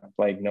travel app,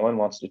 like no one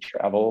wants to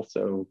travel.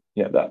 So,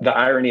 the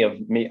irony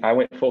of me, I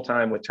went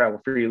full-time with Travel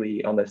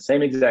Freely on the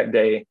same exact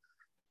day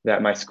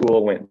that my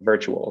school went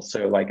virtual.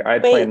 So like I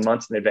planned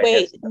months in advance.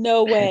 Wait,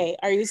 no way.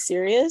 Are you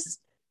serious?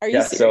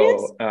 Yeah,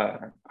 so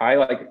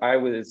I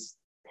was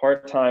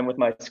part-time with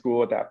my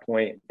school at that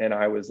point, and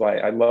I was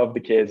like, I love the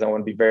kids. I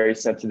want to be very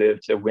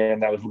sensitive to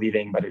when I was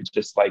leaving, but it's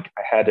just like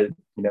I had to,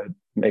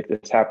 make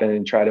this happen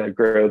and try to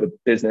grow the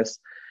business.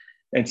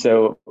 And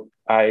so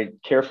I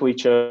carefully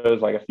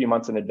chose like a few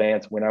months in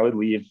advance when I would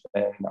leave,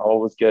 and all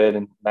was good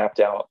and mapped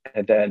out.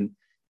 And then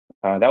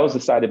that was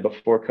decided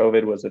before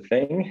COVID was a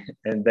thing.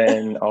 And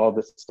then all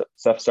this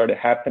stuff started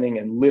happening.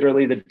 And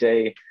literally the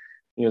day,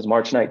 it was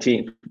March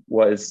 19th,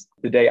 was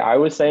the day I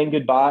was saying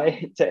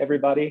goodbye to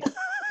everybody,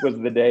 was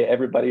the day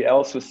everybody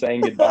else was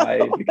saying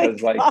goodbye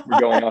because like we're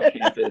going off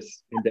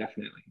campus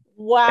indefinitely.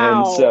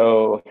 Wow. And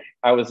so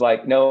I was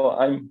like, no,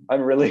 I'm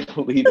really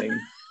leaving.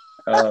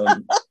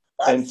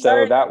 And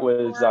so that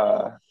was,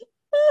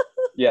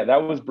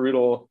 that was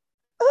brutal.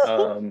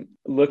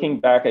 Looking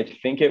back, I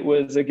think it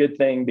was a good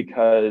thing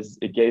because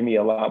it gave me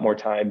a lot more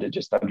time to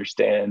just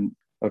understand,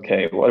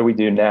 okay, what do we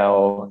do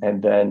now?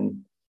 And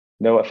then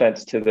no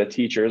offense to the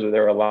teachers,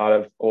 there were a lot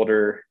of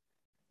older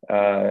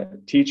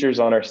teachers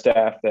on our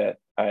staff that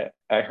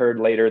I heard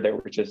later there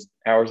were just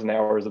hours and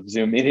hours of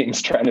Zoom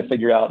meetings trying to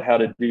figure out how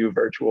to do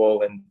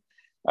virtual, and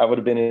I would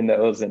have been in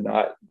those and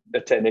not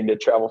attending to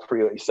Travel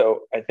Freely.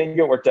 So I think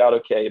it worked out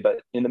okay.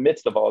 But in the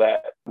midst of all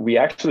that, we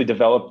actually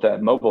developed a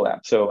mobile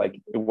app. So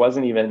like it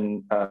wasn't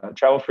even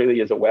Travel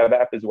Freely is a web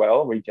app as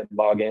well, where you can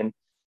log in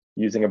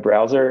using a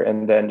browser.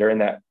 And then during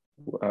that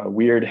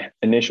weird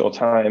initial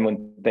time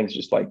when things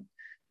just like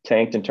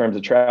tanked in terms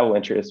of travel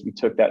interest, we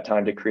took that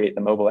time to create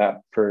the mobile app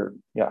for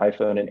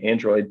iPhone and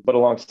Android. But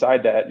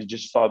alongside that, you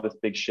just saw this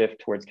big shift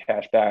towards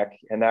cash back.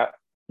 And that,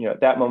 at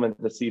that moment,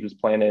 the seed was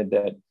planted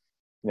that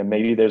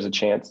maybe there's a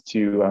chance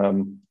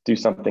to do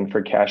something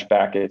for cash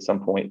back at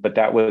some point. But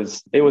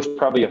it was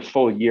probably a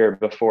full year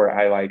before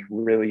I like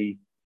really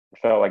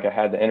felt like I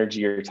had the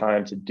energy or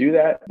time to do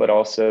that, but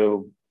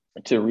also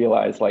to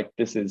realize like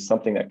this is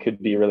something that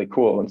could be really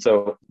cool. And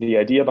so the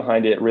idea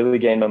behind it really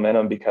gained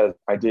momentum because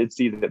I did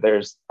see that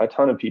there's a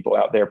ton of people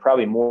out there,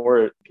 probably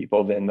more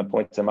people than the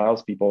points and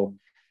miles people,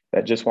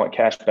 that just want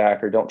cash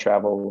back or don't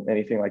travel,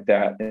 anything like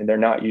that. And they're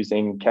not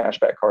using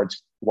cashback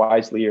cards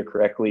wisely or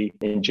correctly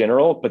in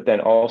general. But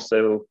then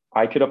also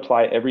I could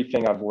apply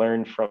everything I've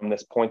learned from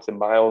this points and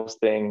miles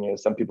thing.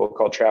 Some people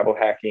call travel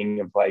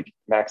hacking of like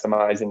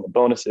maximizing the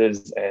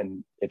bonuses.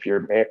 And if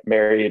you're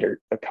married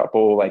or a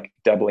couple, like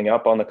doubling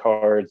up on the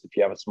cards, if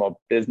you have a small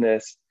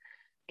business,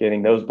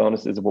 getting those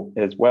bonuses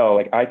as well.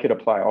 Like I could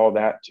apply all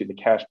that to the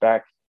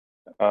cashback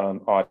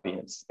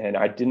audience. And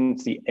I didn't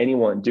see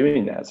anyone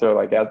doing that. So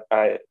like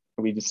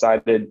we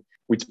decided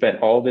we'd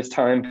spent all this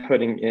time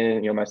putting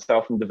in,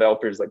 myself and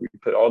developers, like we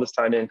put all this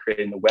time in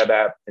creating the web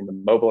app and the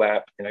mobile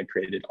app. And I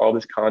created all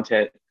this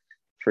content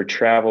for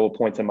travel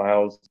points and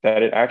miles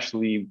that it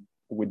actually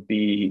would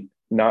be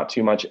not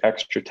too much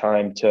extra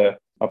time to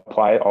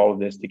apply all of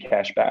this to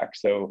cash back.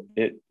 So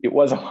it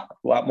was a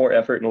lot more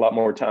effort and a lot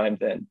more time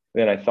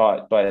than I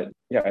thought. But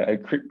yeah, I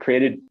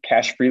created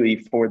Cash Freely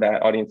for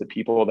that audience of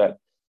people that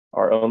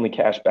are only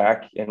cash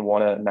back and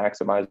want to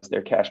maximize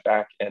their cash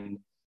back. And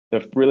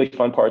the really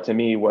fun part to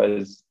me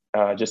was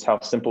just how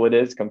simple it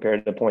is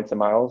compared to points and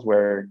miles,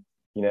 where,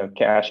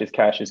 cash is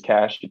cash is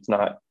cash. It's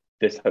not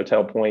this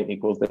hotel point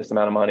equals this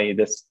amount of money,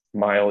 this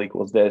mile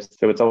equals this.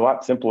 So it's a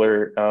lot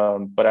simpler.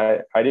 But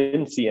I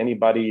didn't see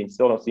anybody and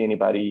still don't see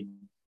anybody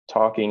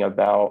talking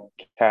about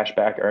cash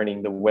back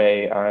earning the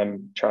way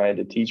I'm trying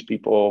to teach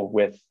people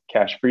with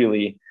Cash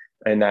Freely.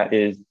 And that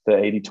is the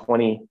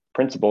 80-20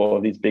 principle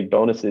of these big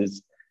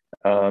bonuses.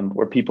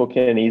 Where people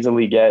can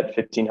easily get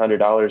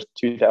 $1,500,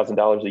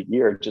 $2,000 a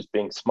year just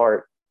being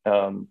smart.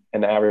 And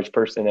the average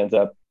person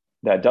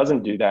that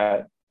doesn't do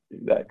that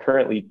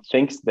currently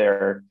thinks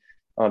they're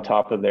on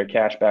top of their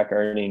cashback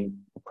earning,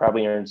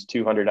 probably earns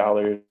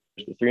 $200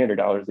 to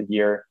 $300 a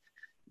year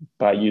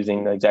by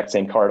using the exact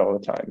same card all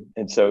the time.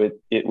 And so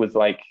it was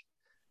like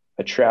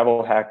a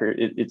travel hacker.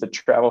 It's a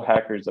travel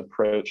hacker's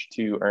approach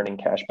to earning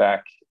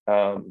cashback,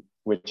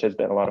 which has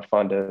been a lot of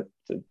fun to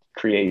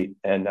create.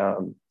 And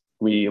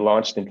we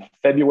launched in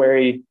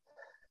February.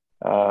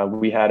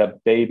 We had a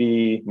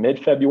baby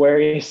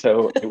mid-February,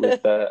 so it was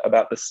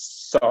about the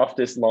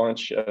softest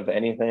launch of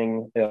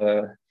anything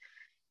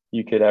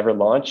you could ever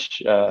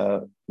launch,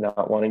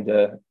 not wanting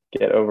to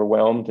get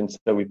overwhelmed. And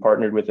so we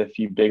partnered with a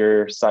few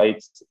bigger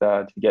sites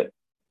to get,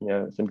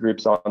 some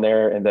groups on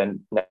there. And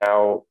then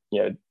now,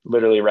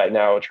 literally right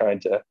now, trying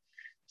to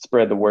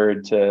spread the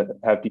word to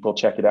have people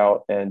check it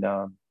out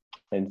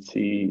and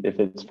see if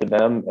it's for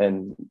them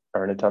and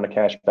earn a ton of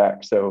cash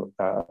back. So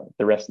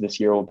the rest of this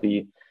year will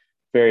be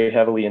very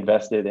heavily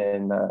invested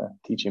in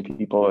teaching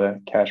people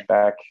the cash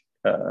back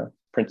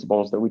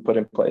principles that we put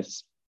in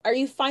place. Are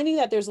you finding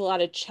that there's a lot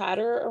of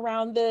chatter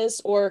around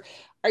this, or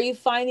are you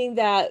finding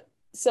that,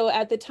 so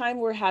at the time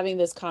we're having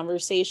this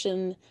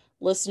conversation,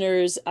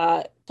 listeners,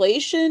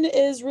 inflation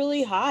is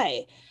really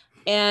high.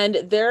 And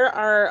there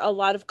are a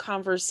lot of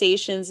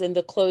conversations in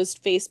the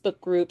closed Facebook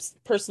groups,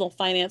 personal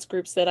finance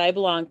groups that I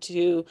belong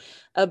to,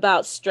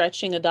 about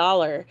stretching a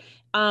dollar.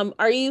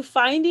 Are you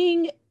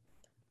finding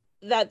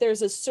that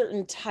there's a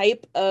certain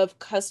type of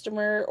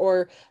customer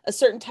or a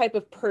certain type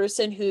of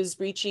person who's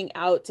reaching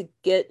out to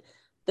get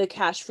the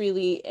cash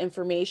freely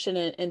information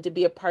and to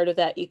be a part of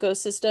that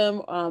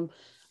ecosystem?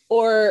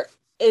 Or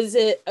is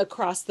it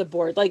across the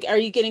board? Like, are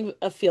you getting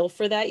a feel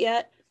for that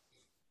yet?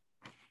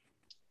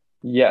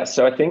 Yeah,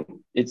 so I think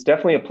it's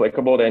definitely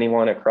applicable to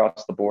anyone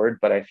across the board,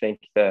 but I think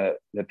the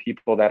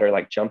people that are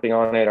like jumping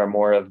on it are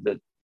more of the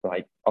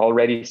like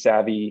already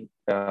savvy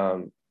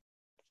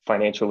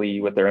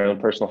financially with their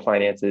own personal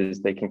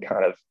finances. They can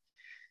kind of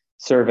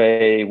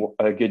survey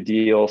a good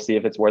deal, see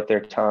if it's worth their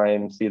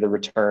time, see the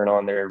return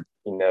on their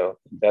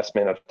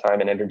investment of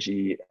time and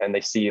energy, and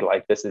they see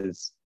like this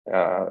is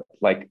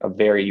like a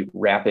very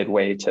rapid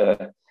way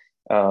to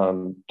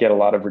get a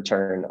lot of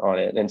return on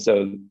it. And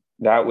so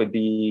that would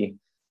be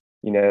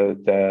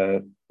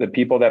the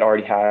people that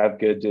already have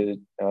good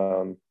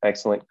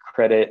excellent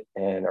credit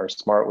and are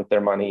smart with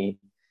their money.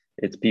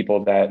 It's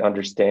people that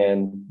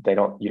understand you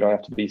don't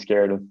have to be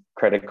scared of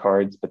credit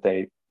cards, but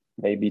they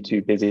may be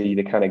too busy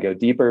to kind of go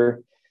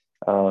deeper.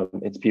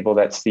 It's people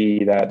that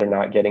see that they're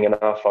not getting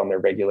enough on their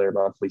regular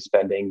monthly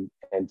spending.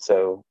 And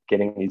so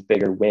getting these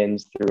bigger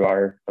wins through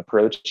our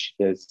approach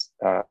is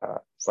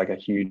it's like a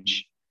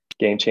huge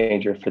game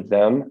changer for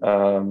them.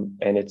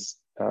 And it's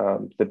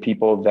the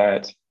people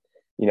that,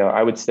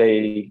 I would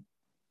say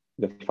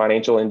the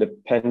financial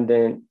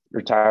independent,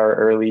 retire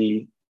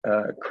early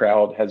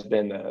crowd has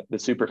been the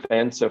super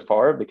fan so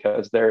far,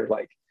 because they're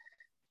like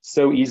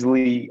so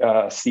easily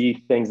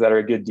see things that are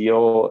a good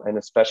deal, and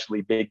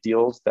especially big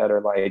deals that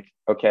are like,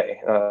 okay,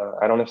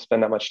 I don't have to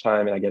spend that much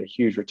time and I get a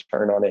huge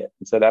return on it.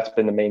 And so that's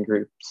been the main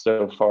group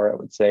so far, I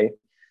would say,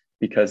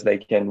 because they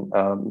can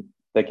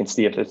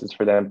see if this is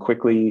for them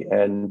quickly.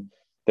 And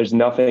there's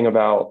nothing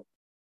about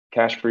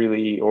cash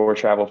freely or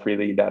travel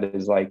freely that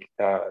is like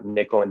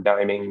nickel and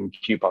diming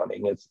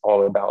couponing. It's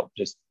all about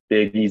just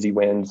big, easy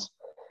wins.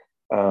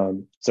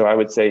 So I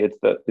would say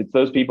it's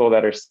those people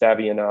that are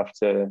savvy enough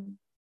to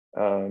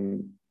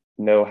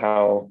know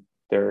how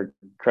their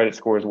credit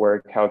scores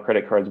work, how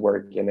credit cards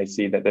work, and they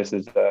see that this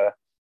is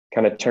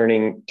kind of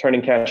turning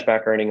cash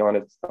back earning on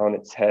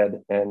its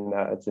head, and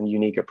it's a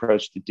unique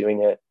approach to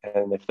doing it.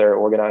 And if they're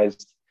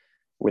organized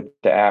with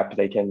the app,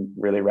 they can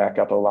really rack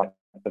up a lot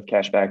of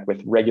cash back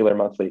with regular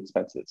monthly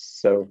expenses.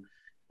 So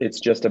it's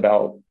just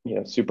about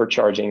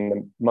supercharging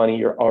the money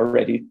you're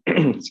already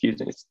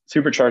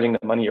supercharging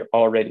the money you're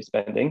already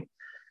spending,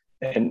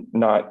 and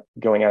not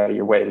going out of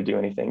your way to do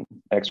anything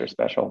extra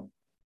special.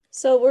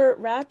 So we're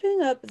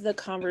wrapping up the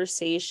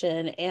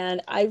conversation,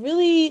 and I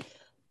really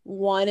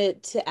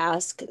wanted to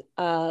ask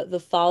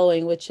the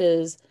following, which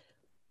is,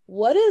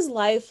 what is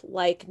life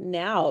like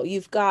now?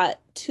 You've got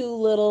two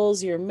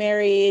littles, you're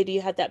married,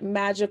 you had that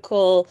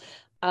magical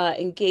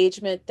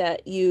engagement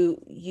that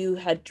you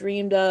had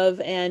dreamed of,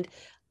 and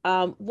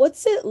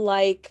what's it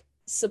like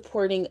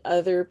supporting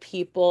other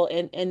people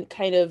and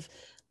kind of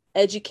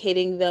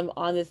educating them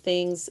on the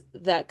things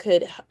that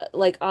could,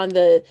 like, on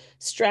the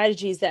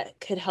strategies that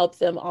could help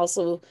them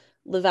also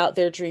live out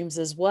their dreams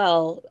as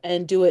well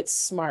and do it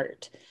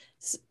smart?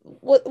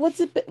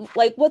 What's it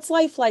like? What's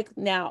life like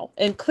now?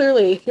 And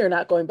clearly, you're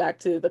not going back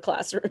to the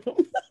classroom.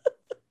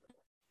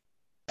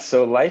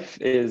 So life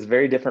is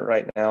very different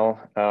right now.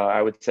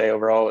 I would say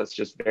overall, it's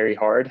just very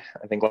hard.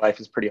 I think life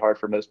is pretty hard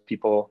for most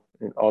people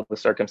in all the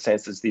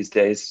circumstances these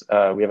days.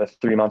 We have a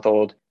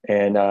 3-month-old,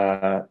 and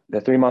the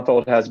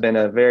 3-month-old has been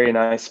a very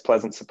nice,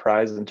 pleasant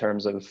surprise in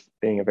terms of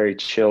being a very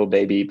chill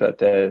baby. But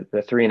the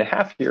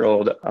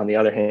 3.5-year-old, on the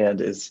other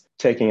hand, is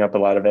taking up a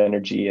lot of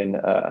energy and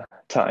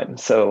time.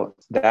 So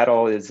that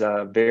all is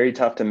very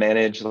tough to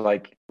manage.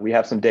 Like, we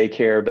have some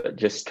daycare, but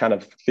just kind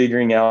of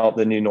figuring out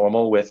the new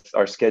normal with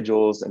our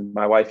schedules. And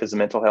my wife is a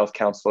mental health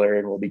counselor,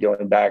 and we'll be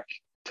going back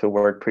to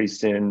work pretty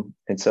soon.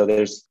 And so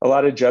there's a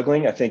lot of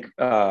juggling. I think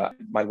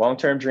my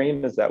long-term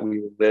dream is that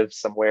we live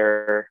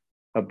somewhere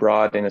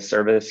abroad in a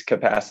service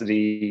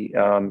capacity,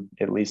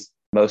 at least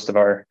most of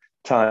our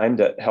time,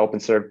 to help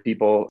and serve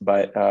people.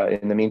 But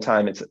in the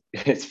meantime,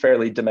 it's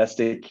fairly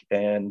domestic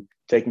and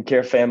taking care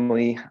of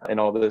family and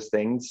all those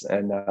things,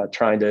 and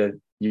trying to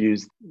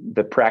use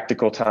the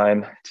practical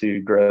time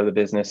to grow the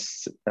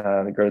businesses,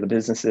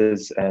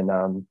 and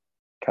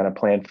kind of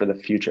plan for the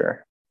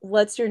future.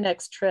 what's your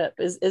next trip?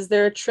 Is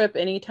there a trip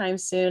anytime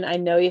soon? I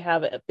know you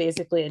have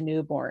basically a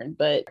newborn,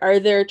 but are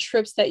there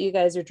trips that you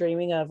guys are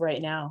dreaming of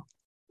right now?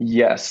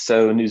 Yes.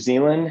 So New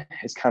Zealand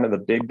is kind of the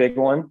big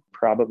one,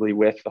 probably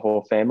with the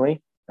whole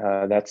family.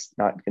 That's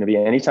not going to be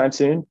anytime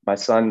soon. My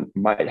son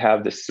might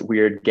have this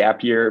weird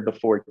gap year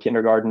before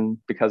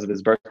kindergarten because of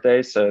his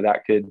birthday. So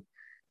that could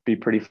be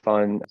pretty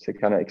fun to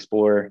kind of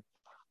explore.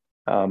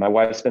 My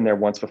wife's been there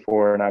once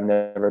before and I've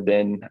never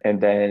been. And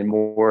then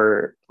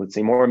more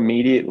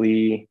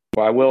immediately,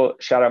 well, I will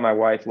shout out my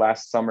wife.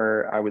 Last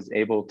summer, I was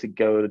able to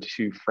go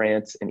to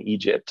France and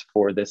Egypt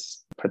for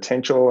this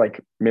potential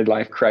like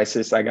midlife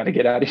crisis. I got to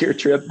get out of here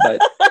trip.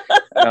 But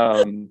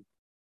um,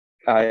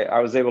 I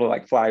was able to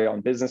like fly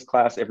on business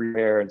class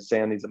everywhere and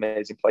stay on these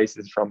amazing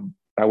places.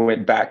 I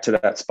went back to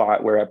that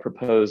spot where I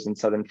proposed in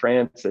southern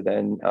France, and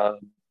then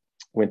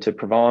went to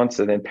Provence,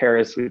 and then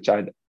Paris, which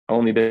I'd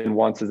only been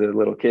once as a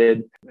little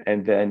kid,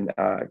 and then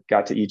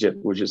got to Egypt,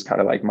 which is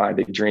kind of like my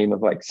big dream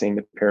of like seeing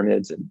the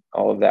pyramids and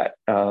all of that.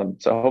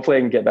 So hopefully I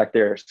can get back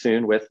there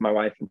soon with my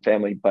wife and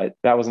family. But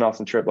that was an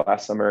awesome trip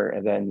last summer,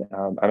 and then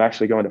I'm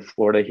actually going to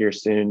Florida here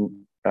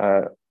soon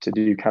to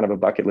do kind of a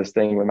bucket list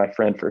thing with my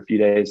friend for a few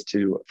days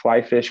to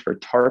fly fish for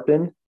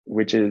tarpon,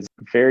 which is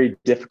very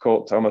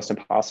difficult to almost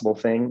impossible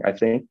thing, I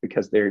think,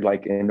 because they're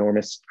like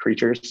enormous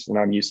creatures. And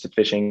I'm used to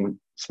fishing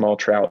small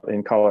trout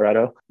in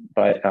Colorado,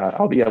 but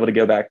I'll be able to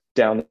go back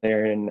down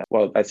there. And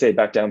well, I say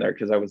back down there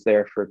because I was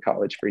there for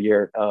college for a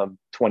year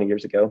 20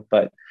 years ago,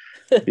 but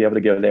be able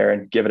to go there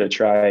and give it a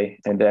try.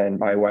 And then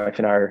my wife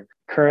and I are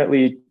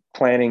currently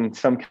planning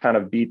some kind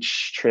of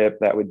beach trip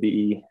that would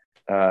be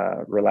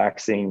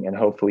relaxing and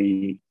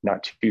hopefully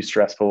not too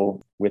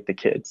stressful with the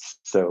kids.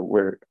 So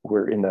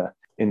we're in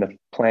the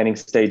planning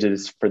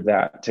stages for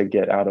that to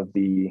get out of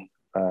the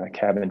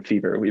cabin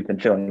fever we've been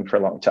feeling for a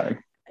long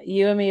time.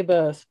 You and me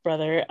both,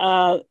 brother.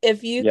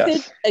 If you could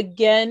Yes,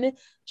 again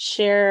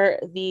share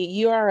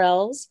the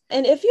URLs,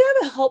 and if you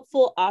have a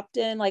helpful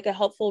opt-in, like a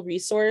helpful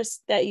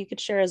resource that you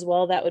could share as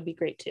well, that would be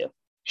great too.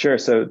 sure.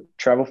 So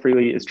Travel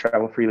Freely is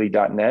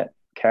travelfreely.net.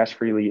 Cash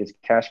Freely is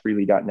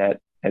cashfreely.net.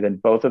 And then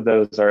both of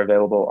those are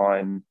available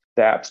on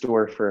the App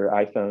Store for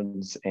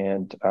iPhones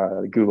and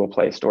the Google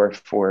Play Store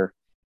for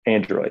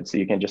Android. So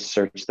you can just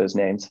search those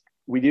names.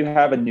 We do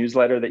have a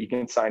newsletter that you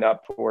can sign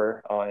up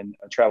for on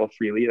Travel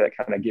Freely that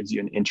kind of gives you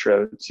an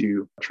intro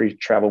to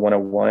Travel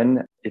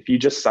 101. If you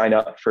just sign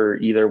up for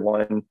either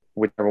one,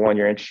 whichever one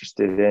you're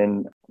interested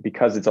in,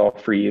 because it's all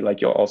free,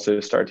 like you'll also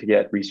start to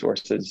get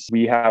resources.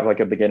 We have like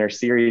a beginner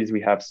series.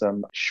 We have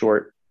some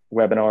short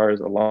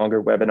webinars, a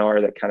longer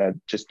webinar that kind of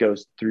just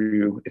goes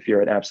through, if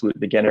you're an absolute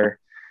beginner,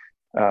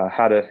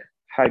 how to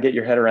get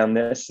your head around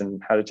this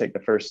and how to take the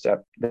first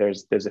step.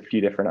 There's a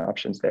few different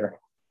options there.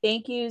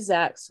 Thank you,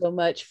 Zach, so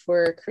much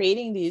for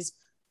creating these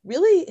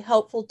really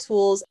helpful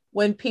tools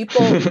when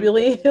people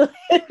really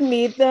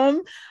need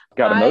them.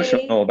 Got I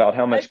emotional about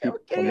how I'm much people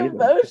getting need them.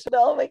 emotional.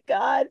 Oh my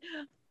God.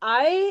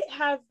 I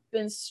have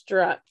been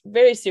struck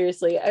very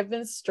seriously. I've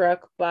been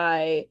struck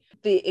by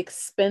the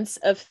expense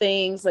of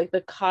things, like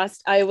the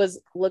cost. I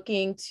was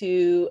looking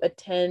to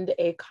attend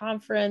a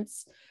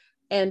conference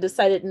and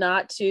decided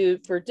not to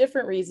for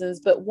different reasons.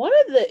 But one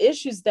of the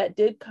issues that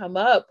did come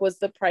up was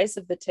the price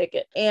of the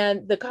ticket.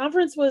 And the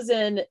conference was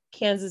in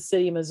Kansas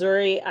City,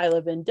 Missouri. I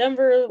live in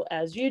Denver,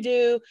 as you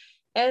do.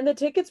 And the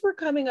tickets were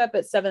coming up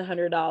at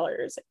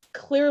 $700.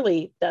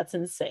 Clearly, that's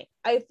insane.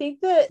 I think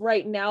that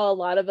right now a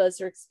lot of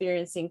us are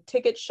experiencing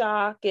ticket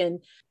shock,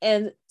 and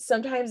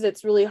sometimes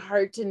it's really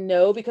hard to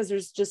know because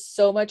there's just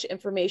so much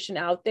information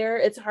out there.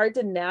 It's hard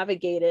to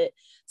navigate it.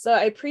 So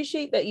I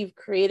appreciate that you've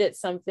created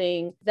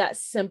something that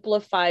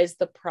simplifies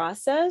the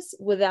process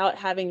without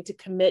having to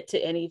commit to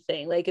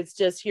anything. Like it's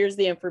just here's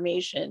the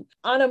information.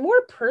 On a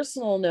more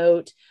personal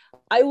note,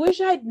 I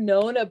wish I'd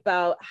known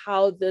about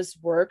how this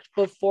worked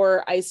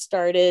before I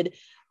started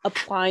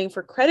applying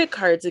for credit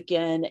cards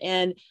again.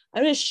 And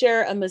I'm going to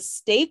share a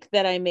mistake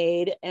that I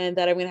made and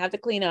that I'm going to have to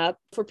clean up.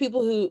 For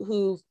people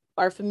who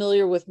are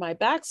familiar with my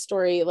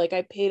backstory, like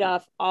I paid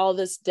off all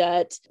this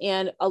debt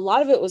and a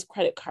lot of it was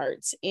credit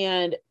cards.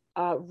 And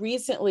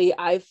recently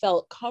I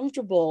felt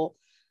comfortable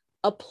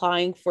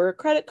applying for a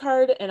credit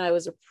card and I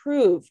was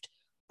approved.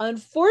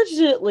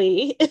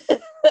 Unfortunately,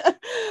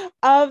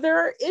 there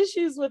are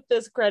issues with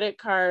this credit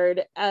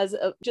card as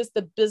just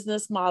the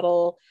business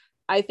model.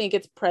 I think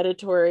it's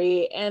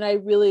predatory. And I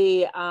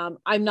really,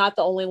 I'm not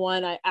the only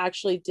one. I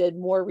actually did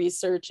more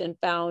research and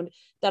found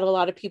that a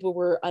lot of people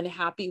were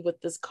unhappy with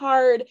this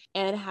card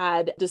and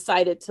had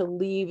decided to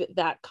leave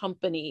that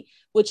company,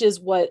 which is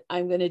what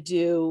I'm going to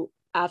do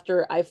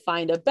after I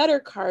find a better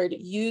card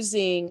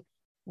using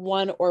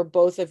one or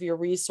both of your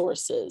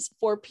resources.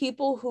 For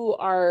people who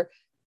are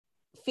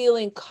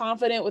feeling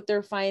confident with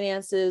their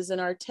finances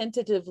and are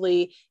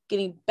tentatively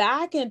getting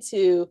back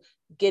into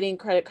getting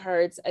credit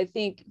cards, I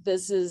think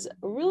this is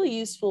a really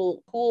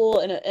useful tool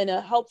and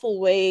a helpful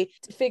way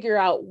to figure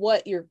out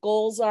what your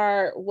goals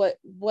are,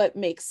 what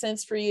makes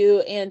sense for you,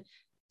 and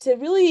to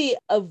really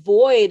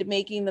avoid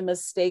making the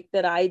mistake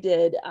that I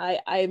did.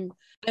 I'm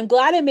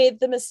glad I made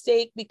the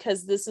mistake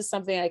because this is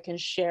something I can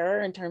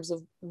share in terms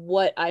of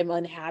what I'm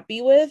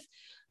unhappy with.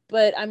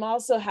 But I'm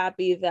also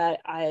happy that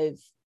I've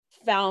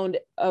found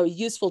a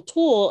useful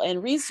tool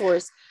and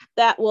resource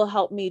that will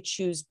help me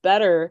choose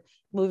better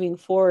moving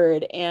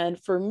forward. And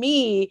for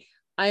me,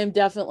 I am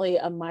definitely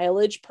a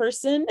mileage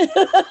person.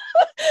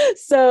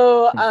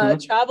 So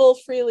Travel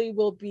Freely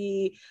will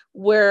be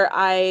where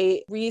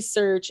I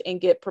research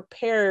and get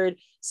prepared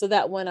so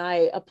that when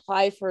I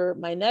apply for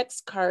my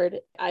next card,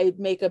 I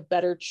make a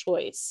better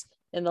choice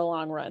in the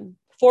long run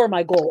for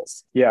my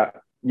goals. Yeah,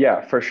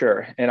 for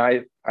sure. And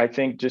I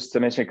think just to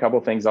mention a couple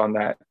of things on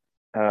that,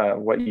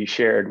 what you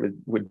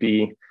shared would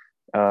be,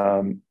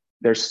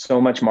 there's so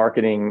much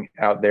marketing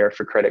out there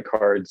for credit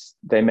cards.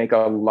 They make a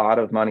lot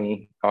of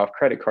money off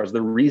credit cards.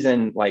 The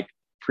reason like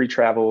free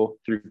travel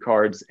through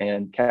cards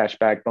and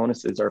cashback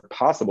bonuses are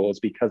possible is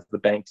because the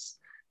banks,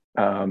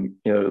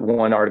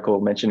 one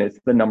article mentioned it's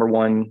the number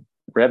one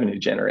revenue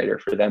generator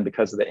for them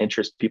because of the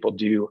interest people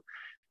do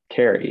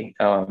carry.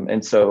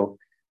 And so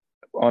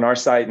on our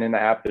site and in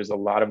the app, there's a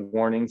lot of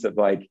warnings of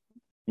like,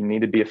 you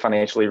need to be a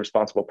financially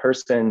responsible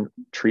person,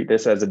 treat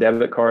this as a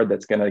debit card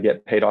that's going to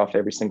get paid off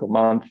every single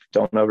month.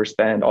 Don't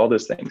overspend, all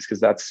those things, because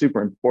that's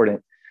super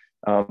important.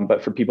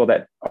 But for people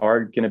that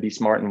are going to be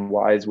smart and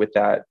wise with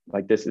that,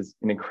 like this is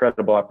an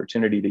incredible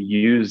opportunity to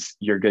use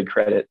your good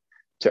credit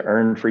to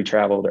earn free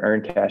travel, to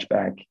earn cash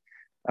back,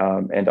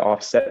 and to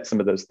offset some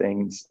of those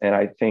things. And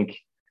I think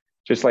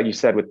just like you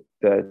said, with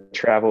the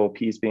travel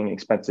piece being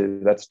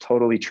expensive, that's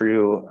totally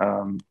true.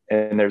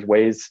 And there's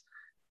ways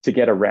to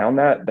get around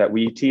that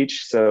we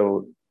teach.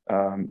 So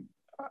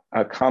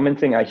a common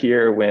thing I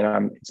hear when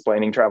I'm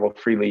explaining Travel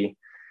Freely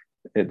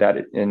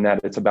that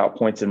it's about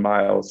points and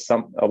miles.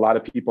 A lot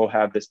of people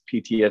have this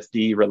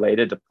PTSD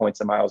related to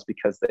points and miles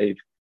because they've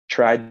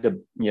tried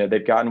to,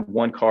 they've gotten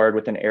one card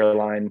with an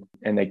airline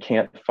and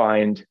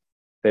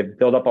they've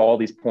built up all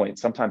these points,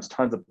 sometimes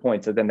tons of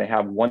points, and then they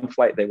have one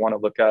flight they want to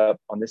look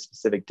up on this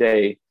specific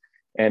day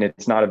and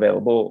it's not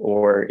available,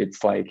 or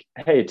it's like,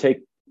 hey, take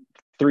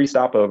 3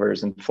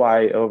 stopovers and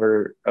fly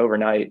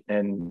overnight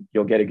and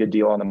you'll get a good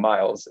deal on the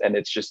miles. And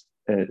it's just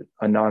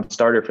a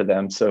non-starter for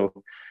them. So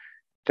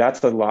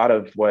that's a lot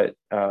of what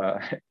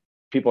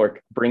people are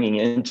bringing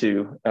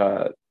into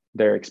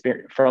their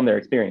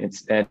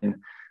experience. And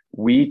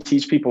we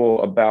teach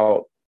people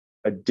about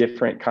a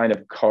different kind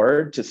of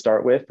card to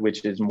start with,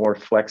 which is more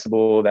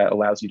flexible, that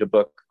allows you to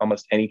book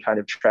almost any kind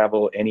of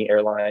travel, any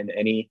airline,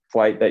 any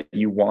flight that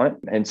you want.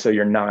 And so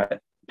you're not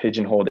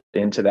pigeonholed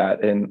into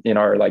that. And in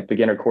our like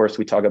beginner course,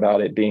 we talk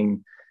about it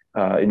being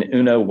an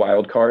Uno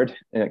wild card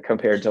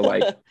compared to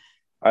like,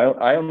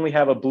 I only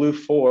have a blue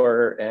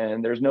 4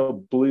 and there's no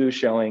blue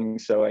showing,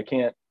 so I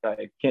can't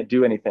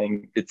do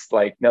anything. It's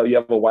like, no, you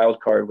have a wild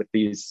card with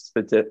these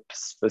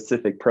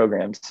specific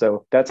programs.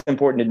 So that's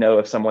important to know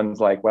if someone's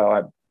like,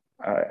 well,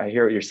 I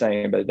hear what you're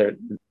saying, but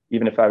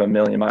even if I have 1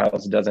 million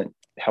miles, it doesn't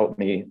help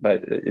me.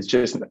 But it's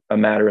just a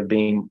matter of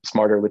being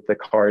smarter with the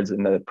cards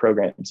and the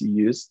programs you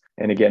use.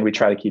 And again, we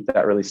try to keep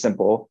that really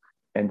simple.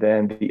 And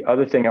then the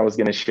other thing I was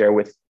going to share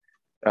with,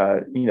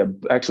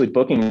 actually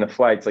booking the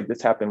flights, like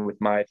this happened with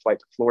my flight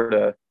to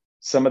Florida.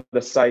 Some of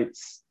the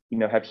sites,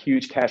 have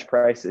huge cash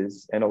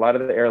prices, and a lot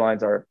of the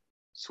airlines are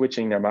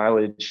switching their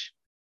mileage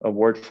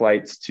award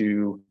flights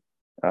to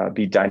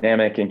be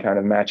dynamic and kind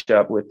of match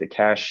up with the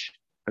cash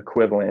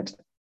equivalent.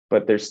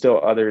 But there's still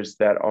others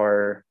that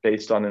are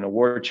based on an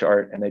award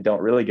chart and they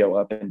don't really go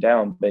up and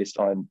down based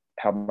on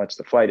how much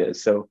the flight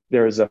is. So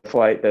there was a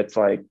flight that's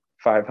like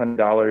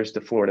 $500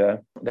 to Florida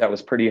that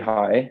was pretty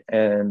high,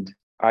 and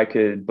I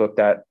could book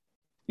that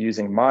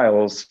using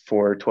miles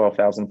for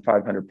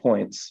 12,500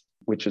 points,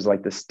 which is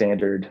like the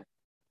standard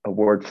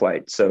award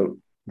flight. So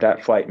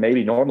that flight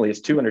maybe normally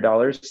is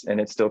 $200 and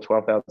it's still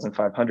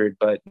 12,500,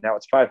 but now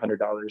it's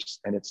 $500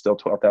 and it's still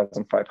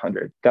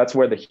 12,500. That's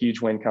where the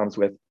huge win comes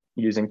with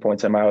using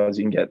points and miles.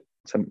 You can get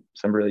some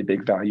really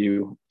big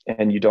value,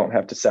 and you don't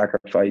have to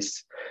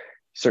sacrifice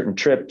certain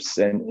trips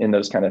and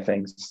those kind of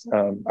things.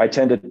 I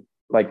tend to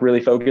like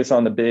really focus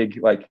on the big,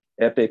 like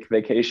epic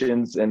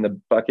vacations and the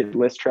bucket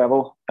list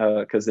travel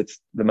because it's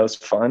the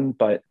most fun.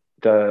 But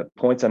the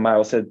points and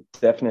miles have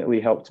definitely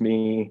helped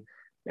me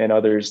and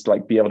others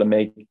like be able to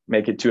make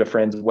it to a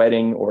friend's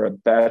wedding or a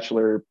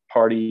bachelor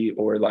party,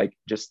 or like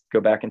just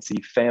go back and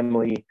see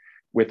family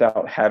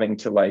without having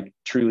to like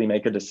truly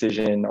make a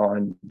decision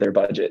on their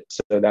budget.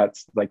 So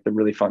that's like the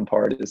really fun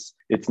part, is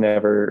it's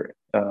never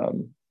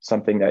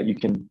something that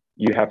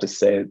you have to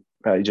say,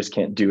 you just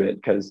can't do it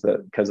because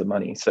of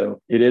money.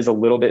 So it is a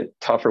little bit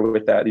tougher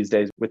with that these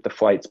days with the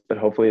flights, but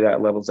hopefully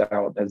that levels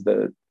out as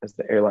the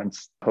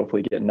airlines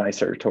hopefully get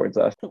nicer towards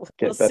us,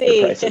 get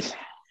better prices.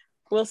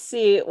 We'll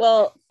see.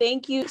 Well,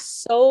 thank you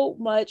so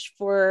much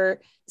for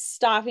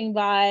stopping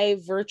by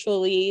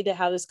virtually to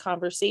have this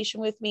conversation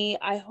with me.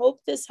 I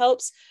hope this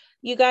helps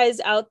you guys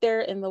out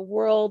there in the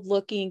world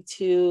looking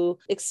to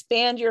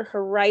expand your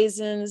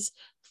horizons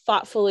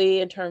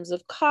thoughtfully in terms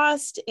of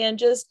cost and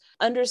just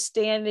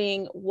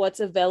understanding what's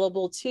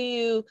available to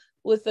you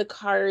with the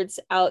cards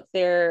out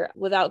there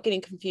without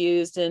getting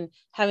confused and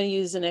having to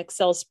use an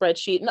Excel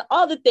spreadsheet and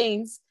all the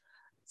things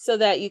so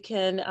that you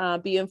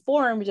can be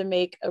informed and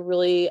make a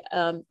really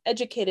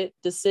educated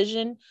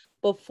decision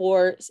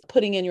before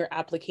putting in your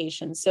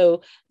application.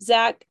 So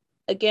Zach,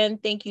 again,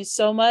 thank you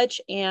so much.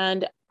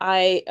 And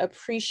I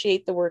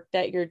appreciate the work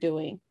that you're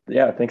doing.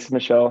 Yeah, thanks,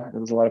 Michelle. It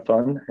was a lot of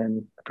fun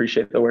and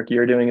appreciate the work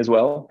you're doing as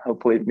well.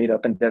 Hopefully meet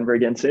up in Denver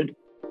again soon.